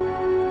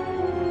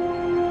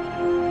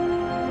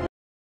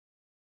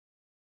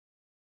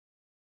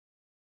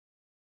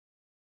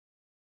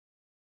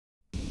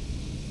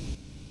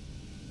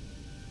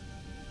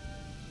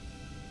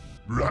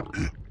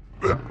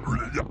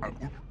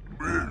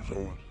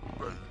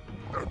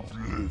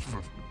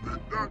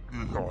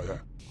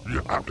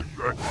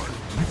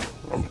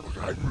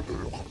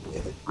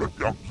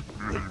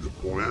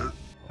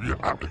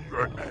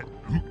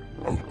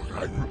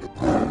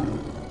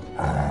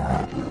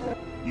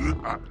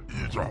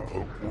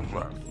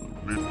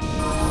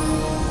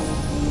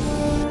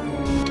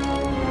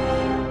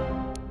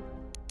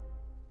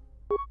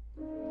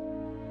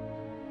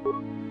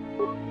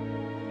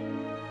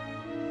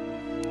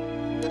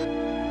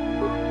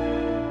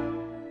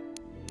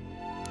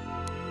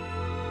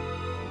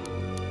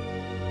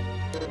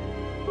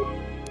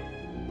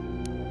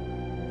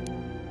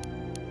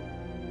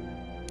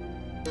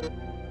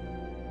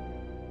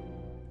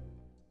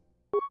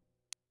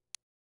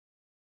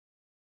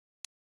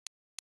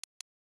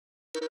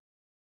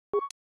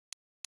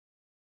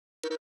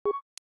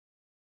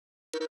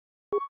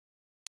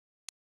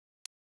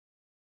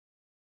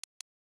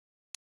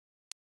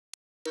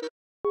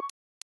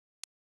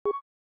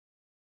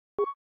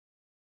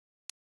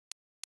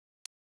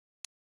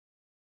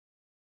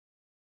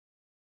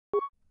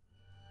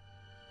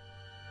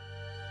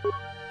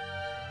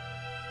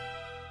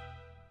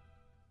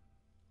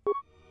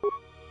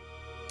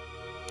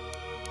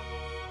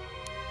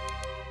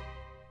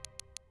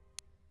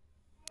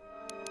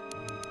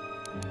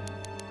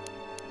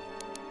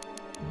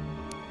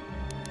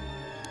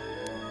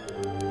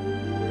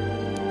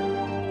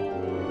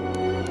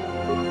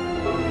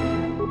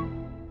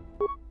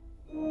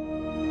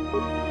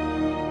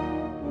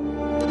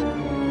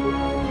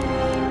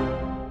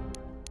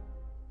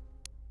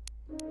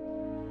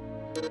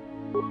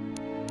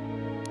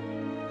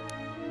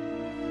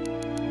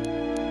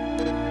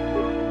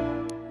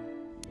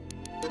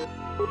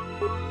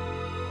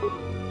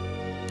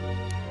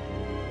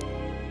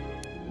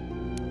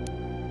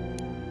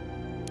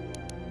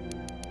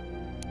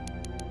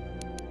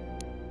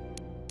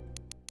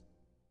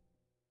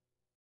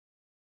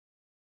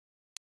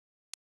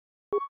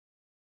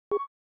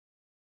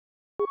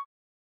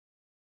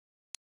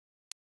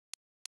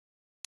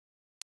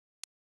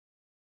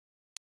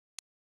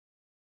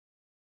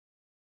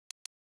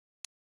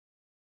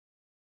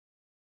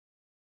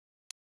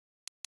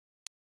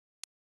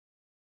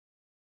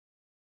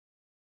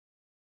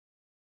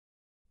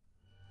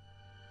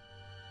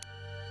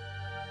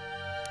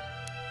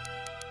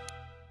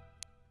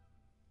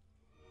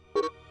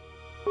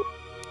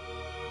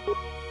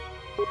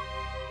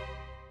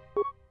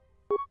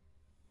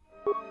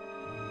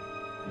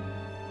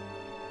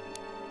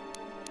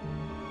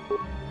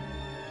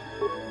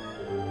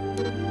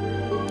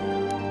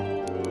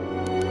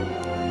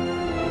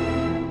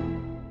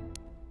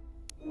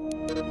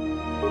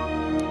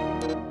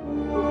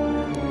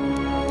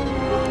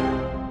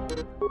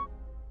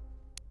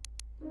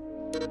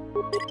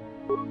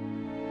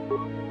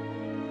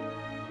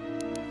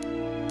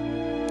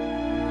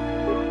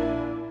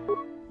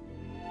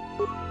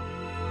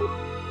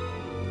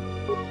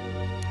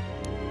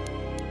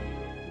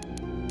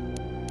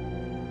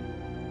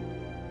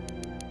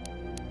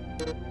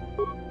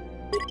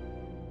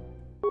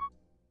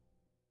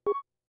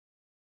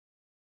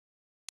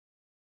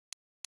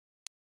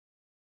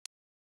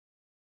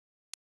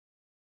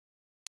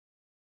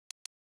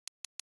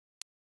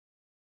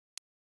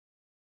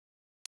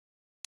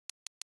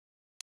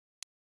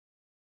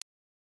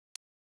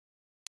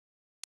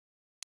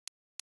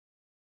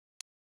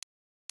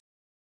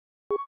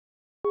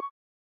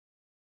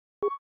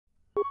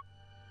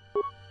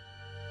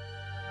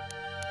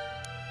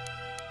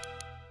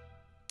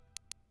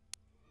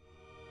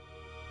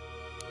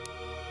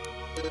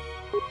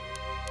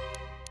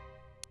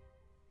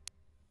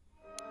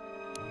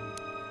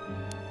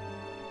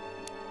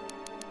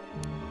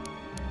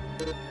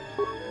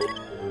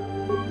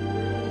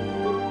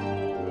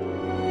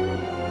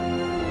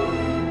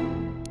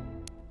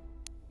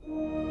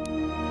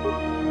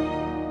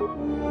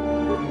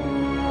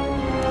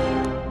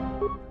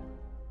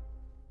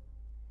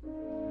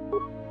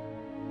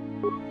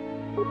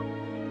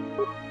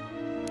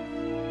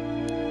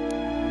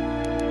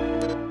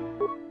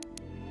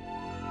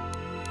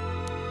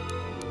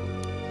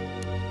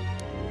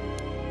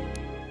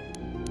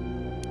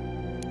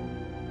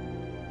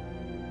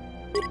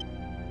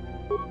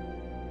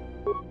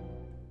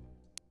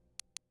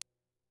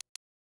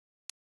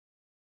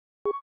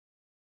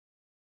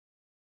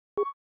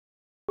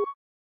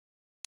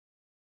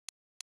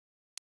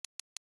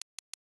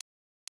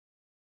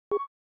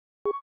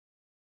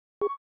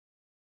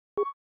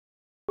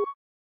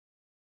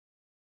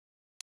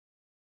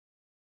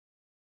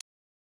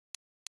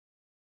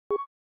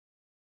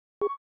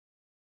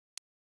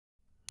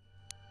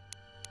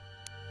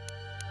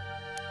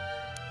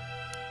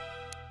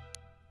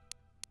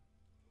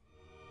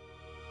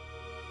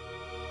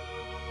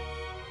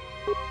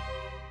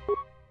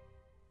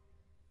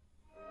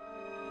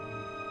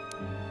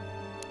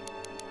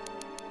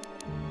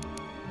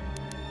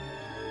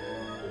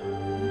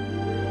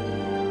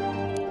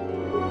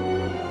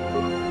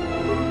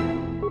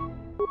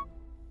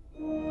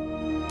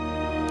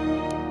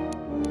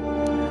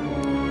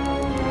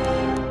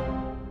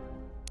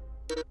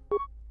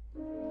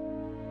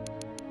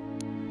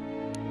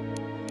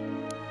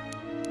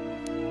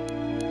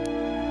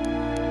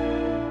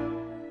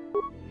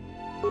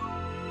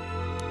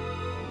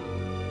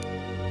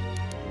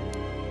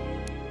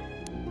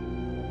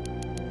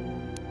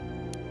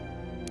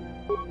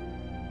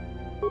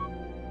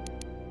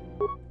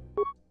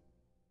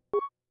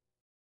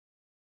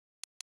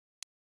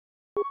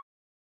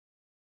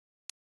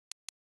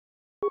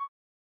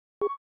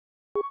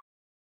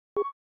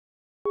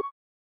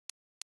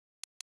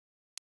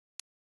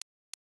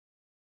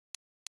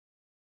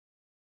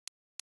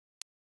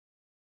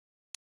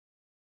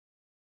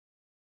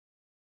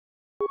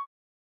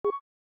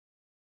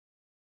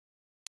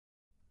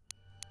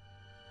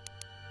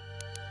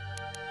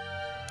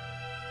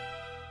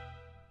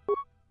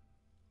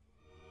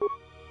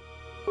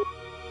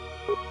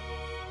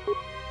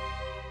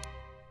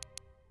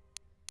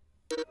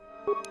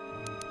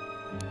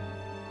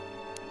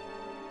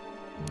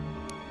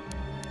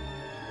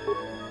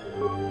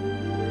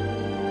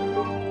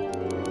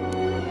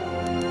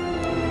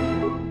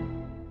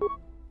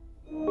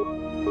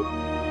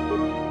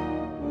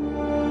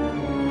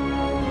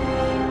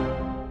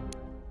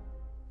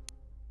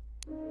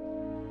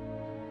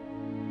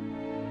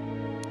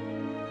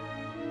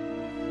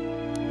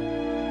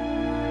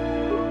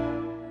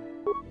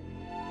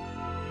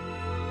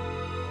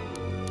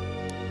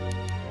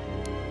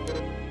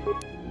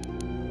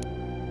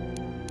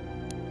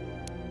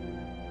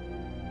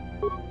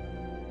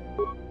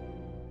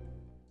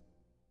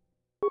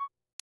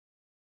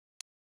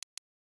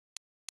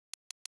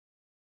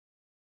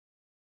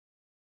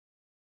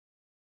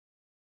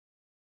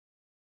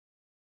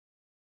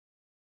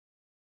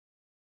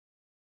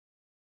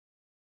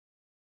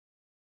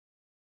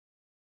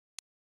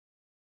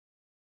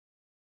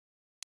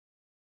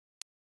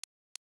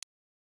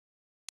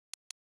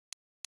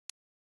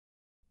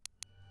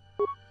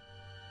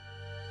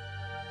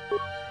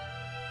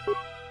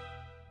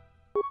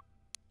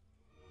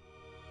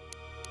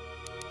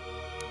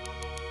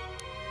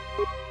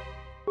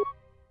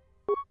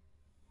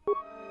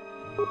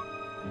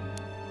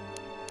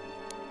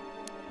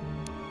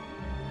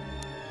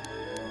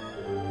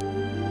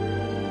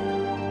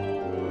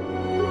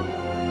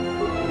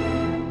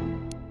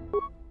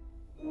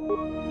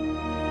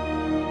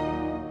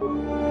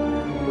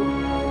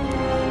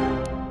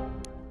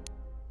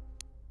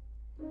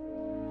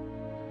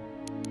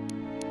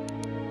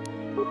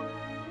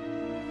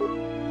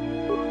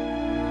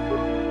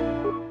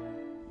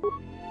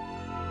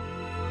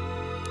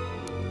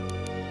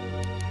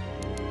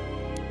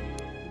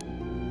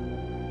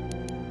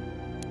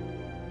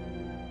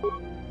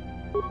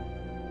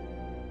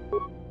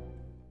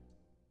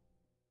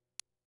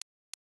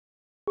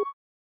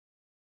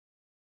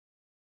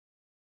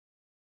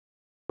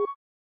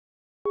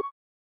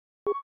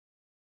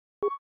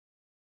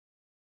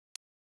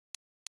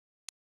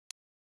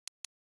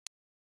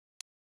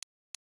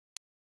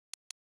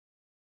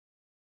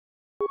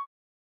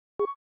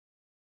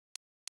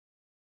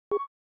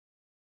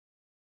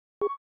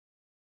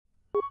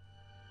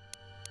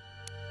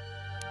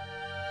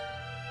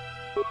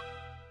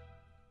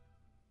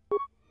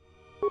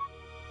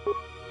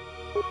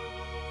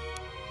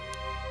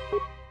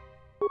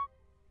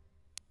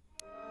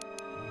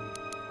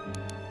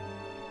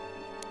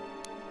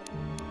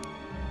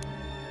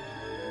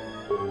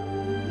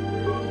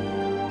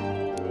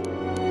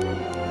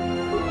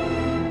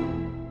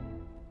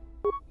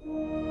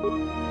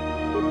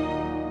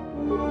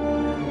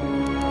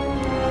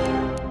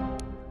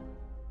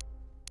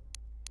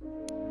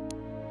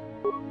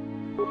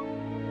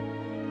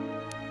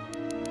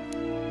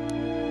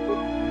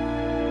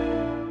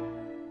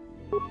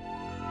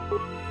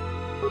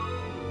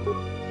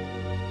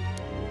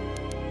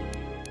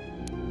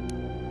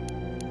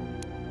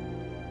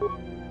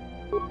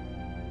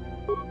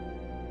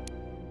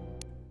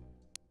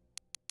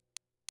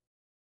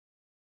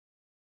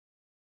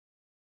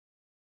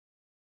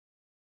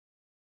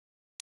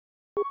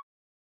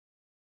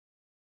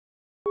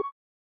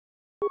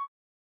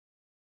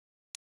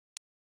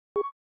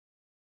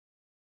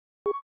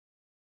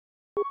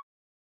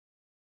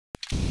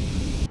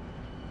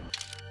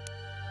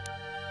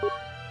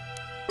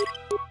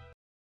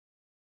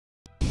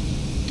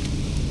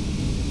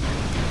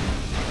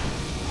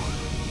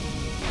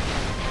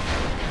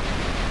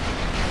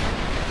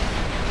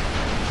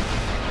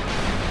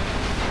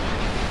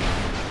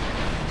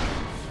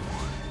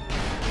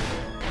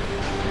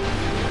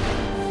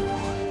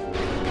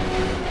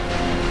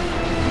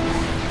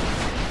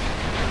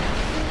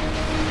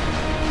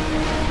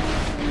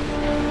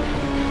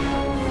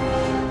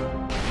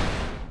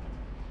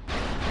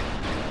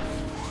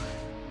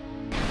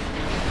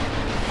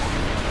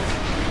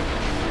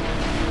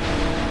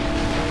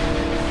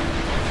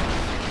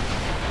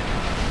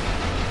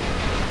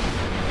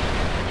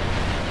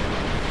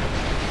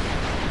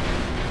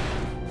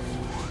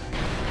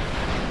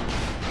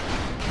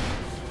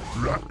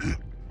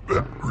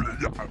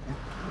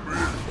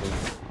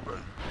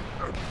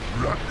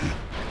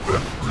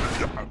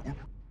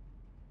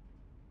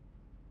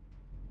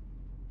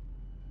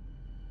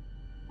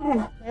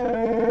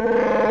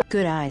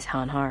 Good eyes,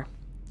 Hanharr.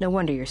 No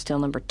wonder you're still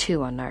number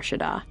 2 on Nar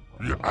Shaddaa.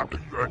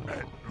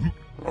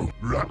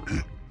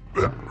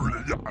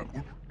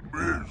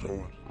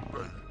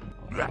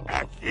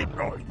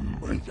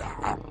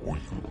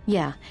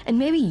 Yeah, and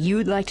maybe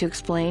you'd like to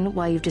explain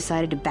why you've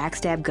decided to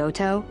backstab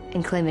Goto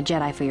and claim the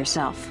Jedi for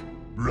yourself.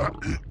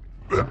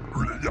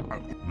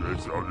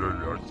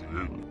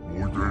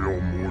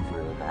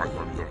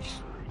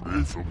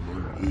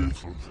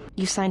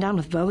 You signed on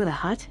with Boga the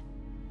Hutt?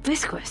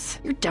 Visquis,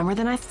 you're dumber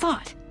than I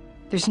thought.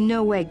 There's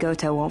no way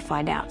Goto won't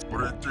find out.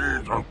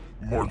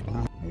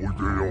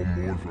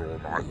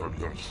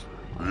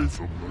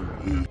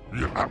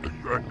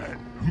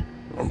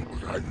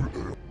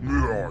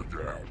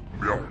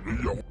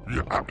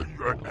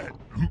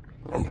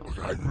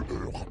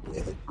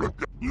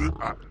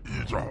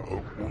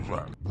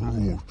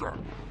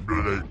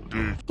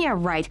 Yeah,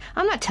 right.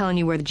 I'm not telling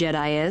you where the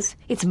Jedi is.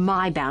 It's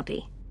my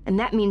bounty. And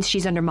that means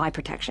she's under my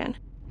protection.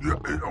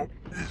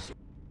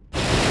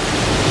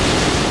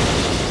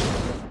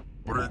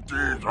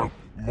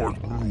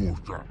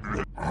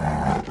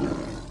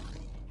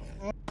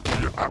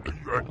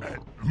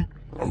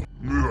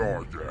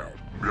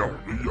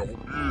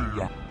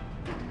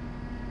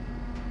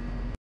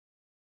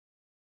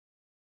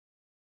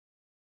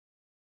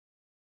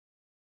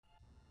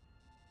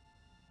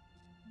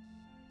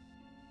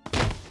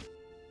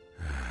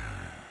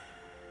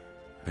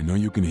 I know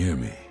you can hear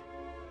me.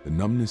 The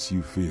numbness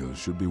you feel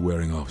should be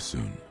wearing off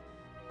soon,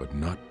 but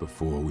not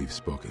before we've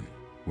spoken.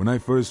 When I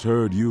first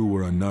heard you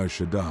were on Nar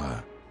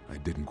Shaddaa, I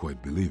didn't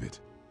quite believe it.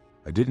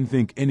 I didn't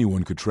think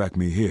anyone could track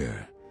me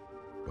here,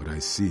 but I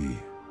see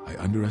I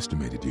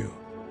underestimated you.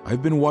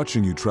 I've been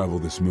watching you travel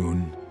this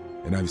moon,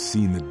 and I've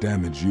seen the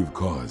damage you've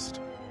caused.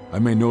 I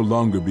may no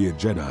longer be a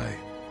Jedi.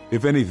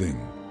 If anything,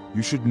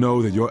 you should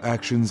know that your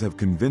actions have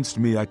convinced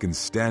me I can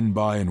stand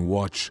by and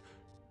watch.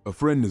 A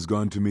friend has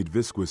gone to meet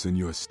Visquis in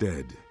your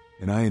stead,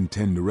 and I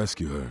intend to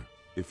rescue her.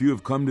 If you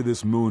have come to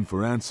this moon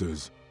for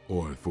answers,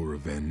 or for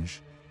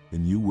revenge,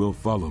 then you will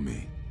follow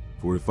me.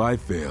 For if I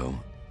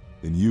fail,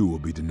 then you will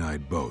be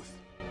denied both.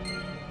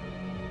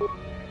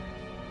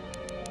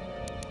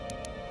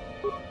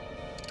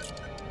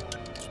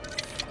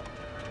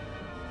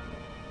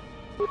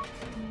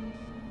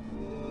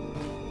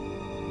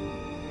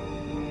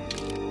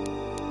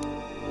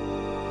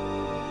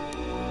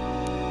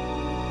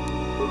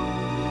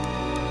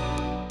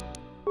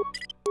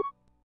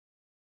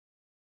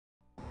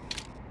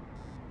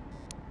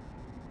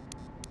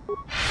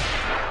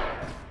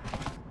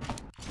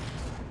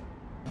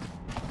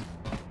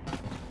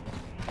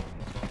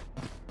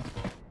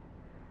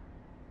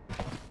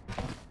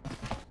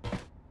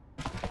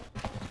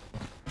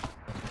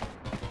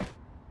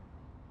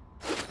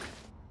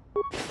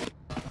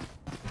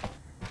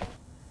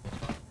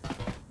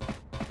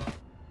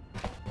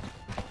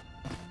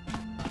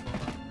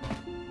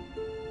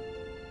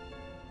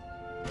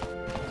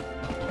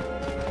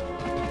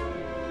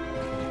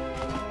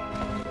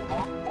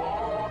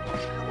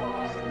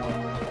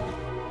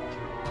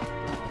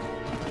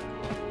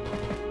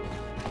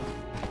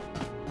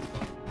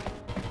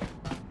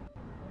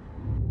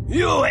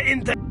 You were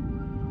in the...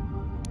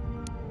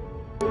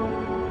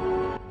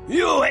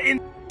 You were in...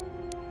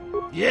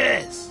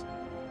 Yes.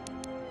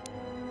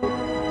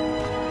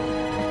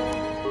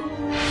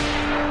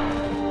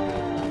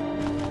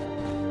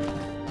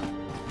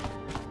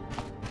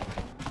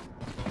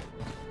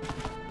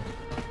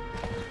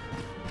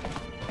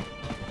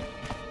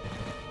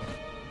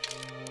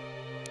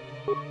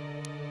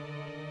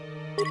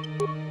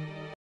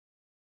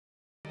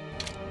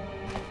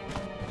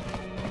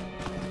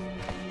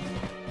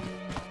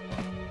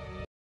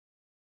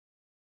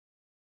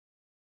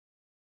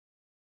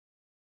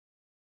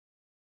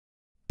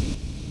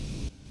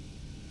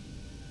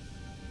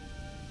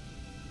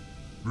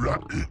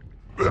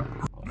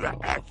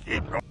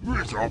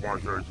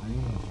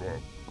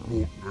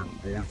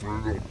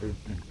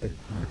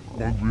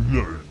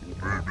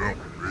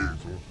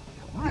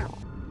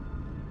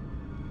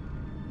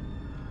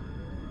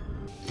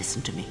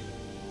 Listen to me.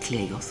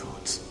 Clear your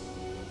thoughts.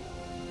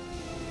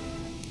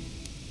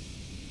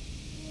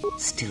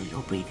 Still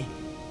your breathing.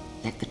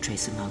 Let the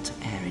trace amounts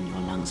of air in your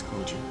lungs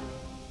hold you.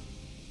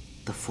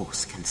 The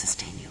Force can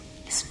sustain you.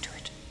 Listen to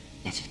it.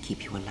 Let it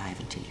keep you alive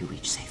until you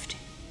reach safety.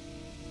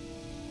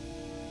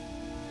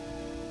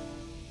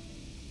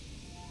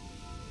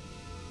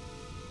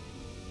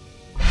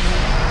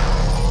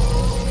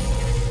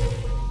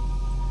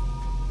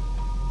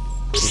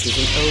 It is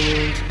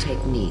an old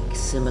technique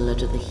similar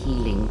to the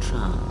healing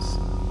trance.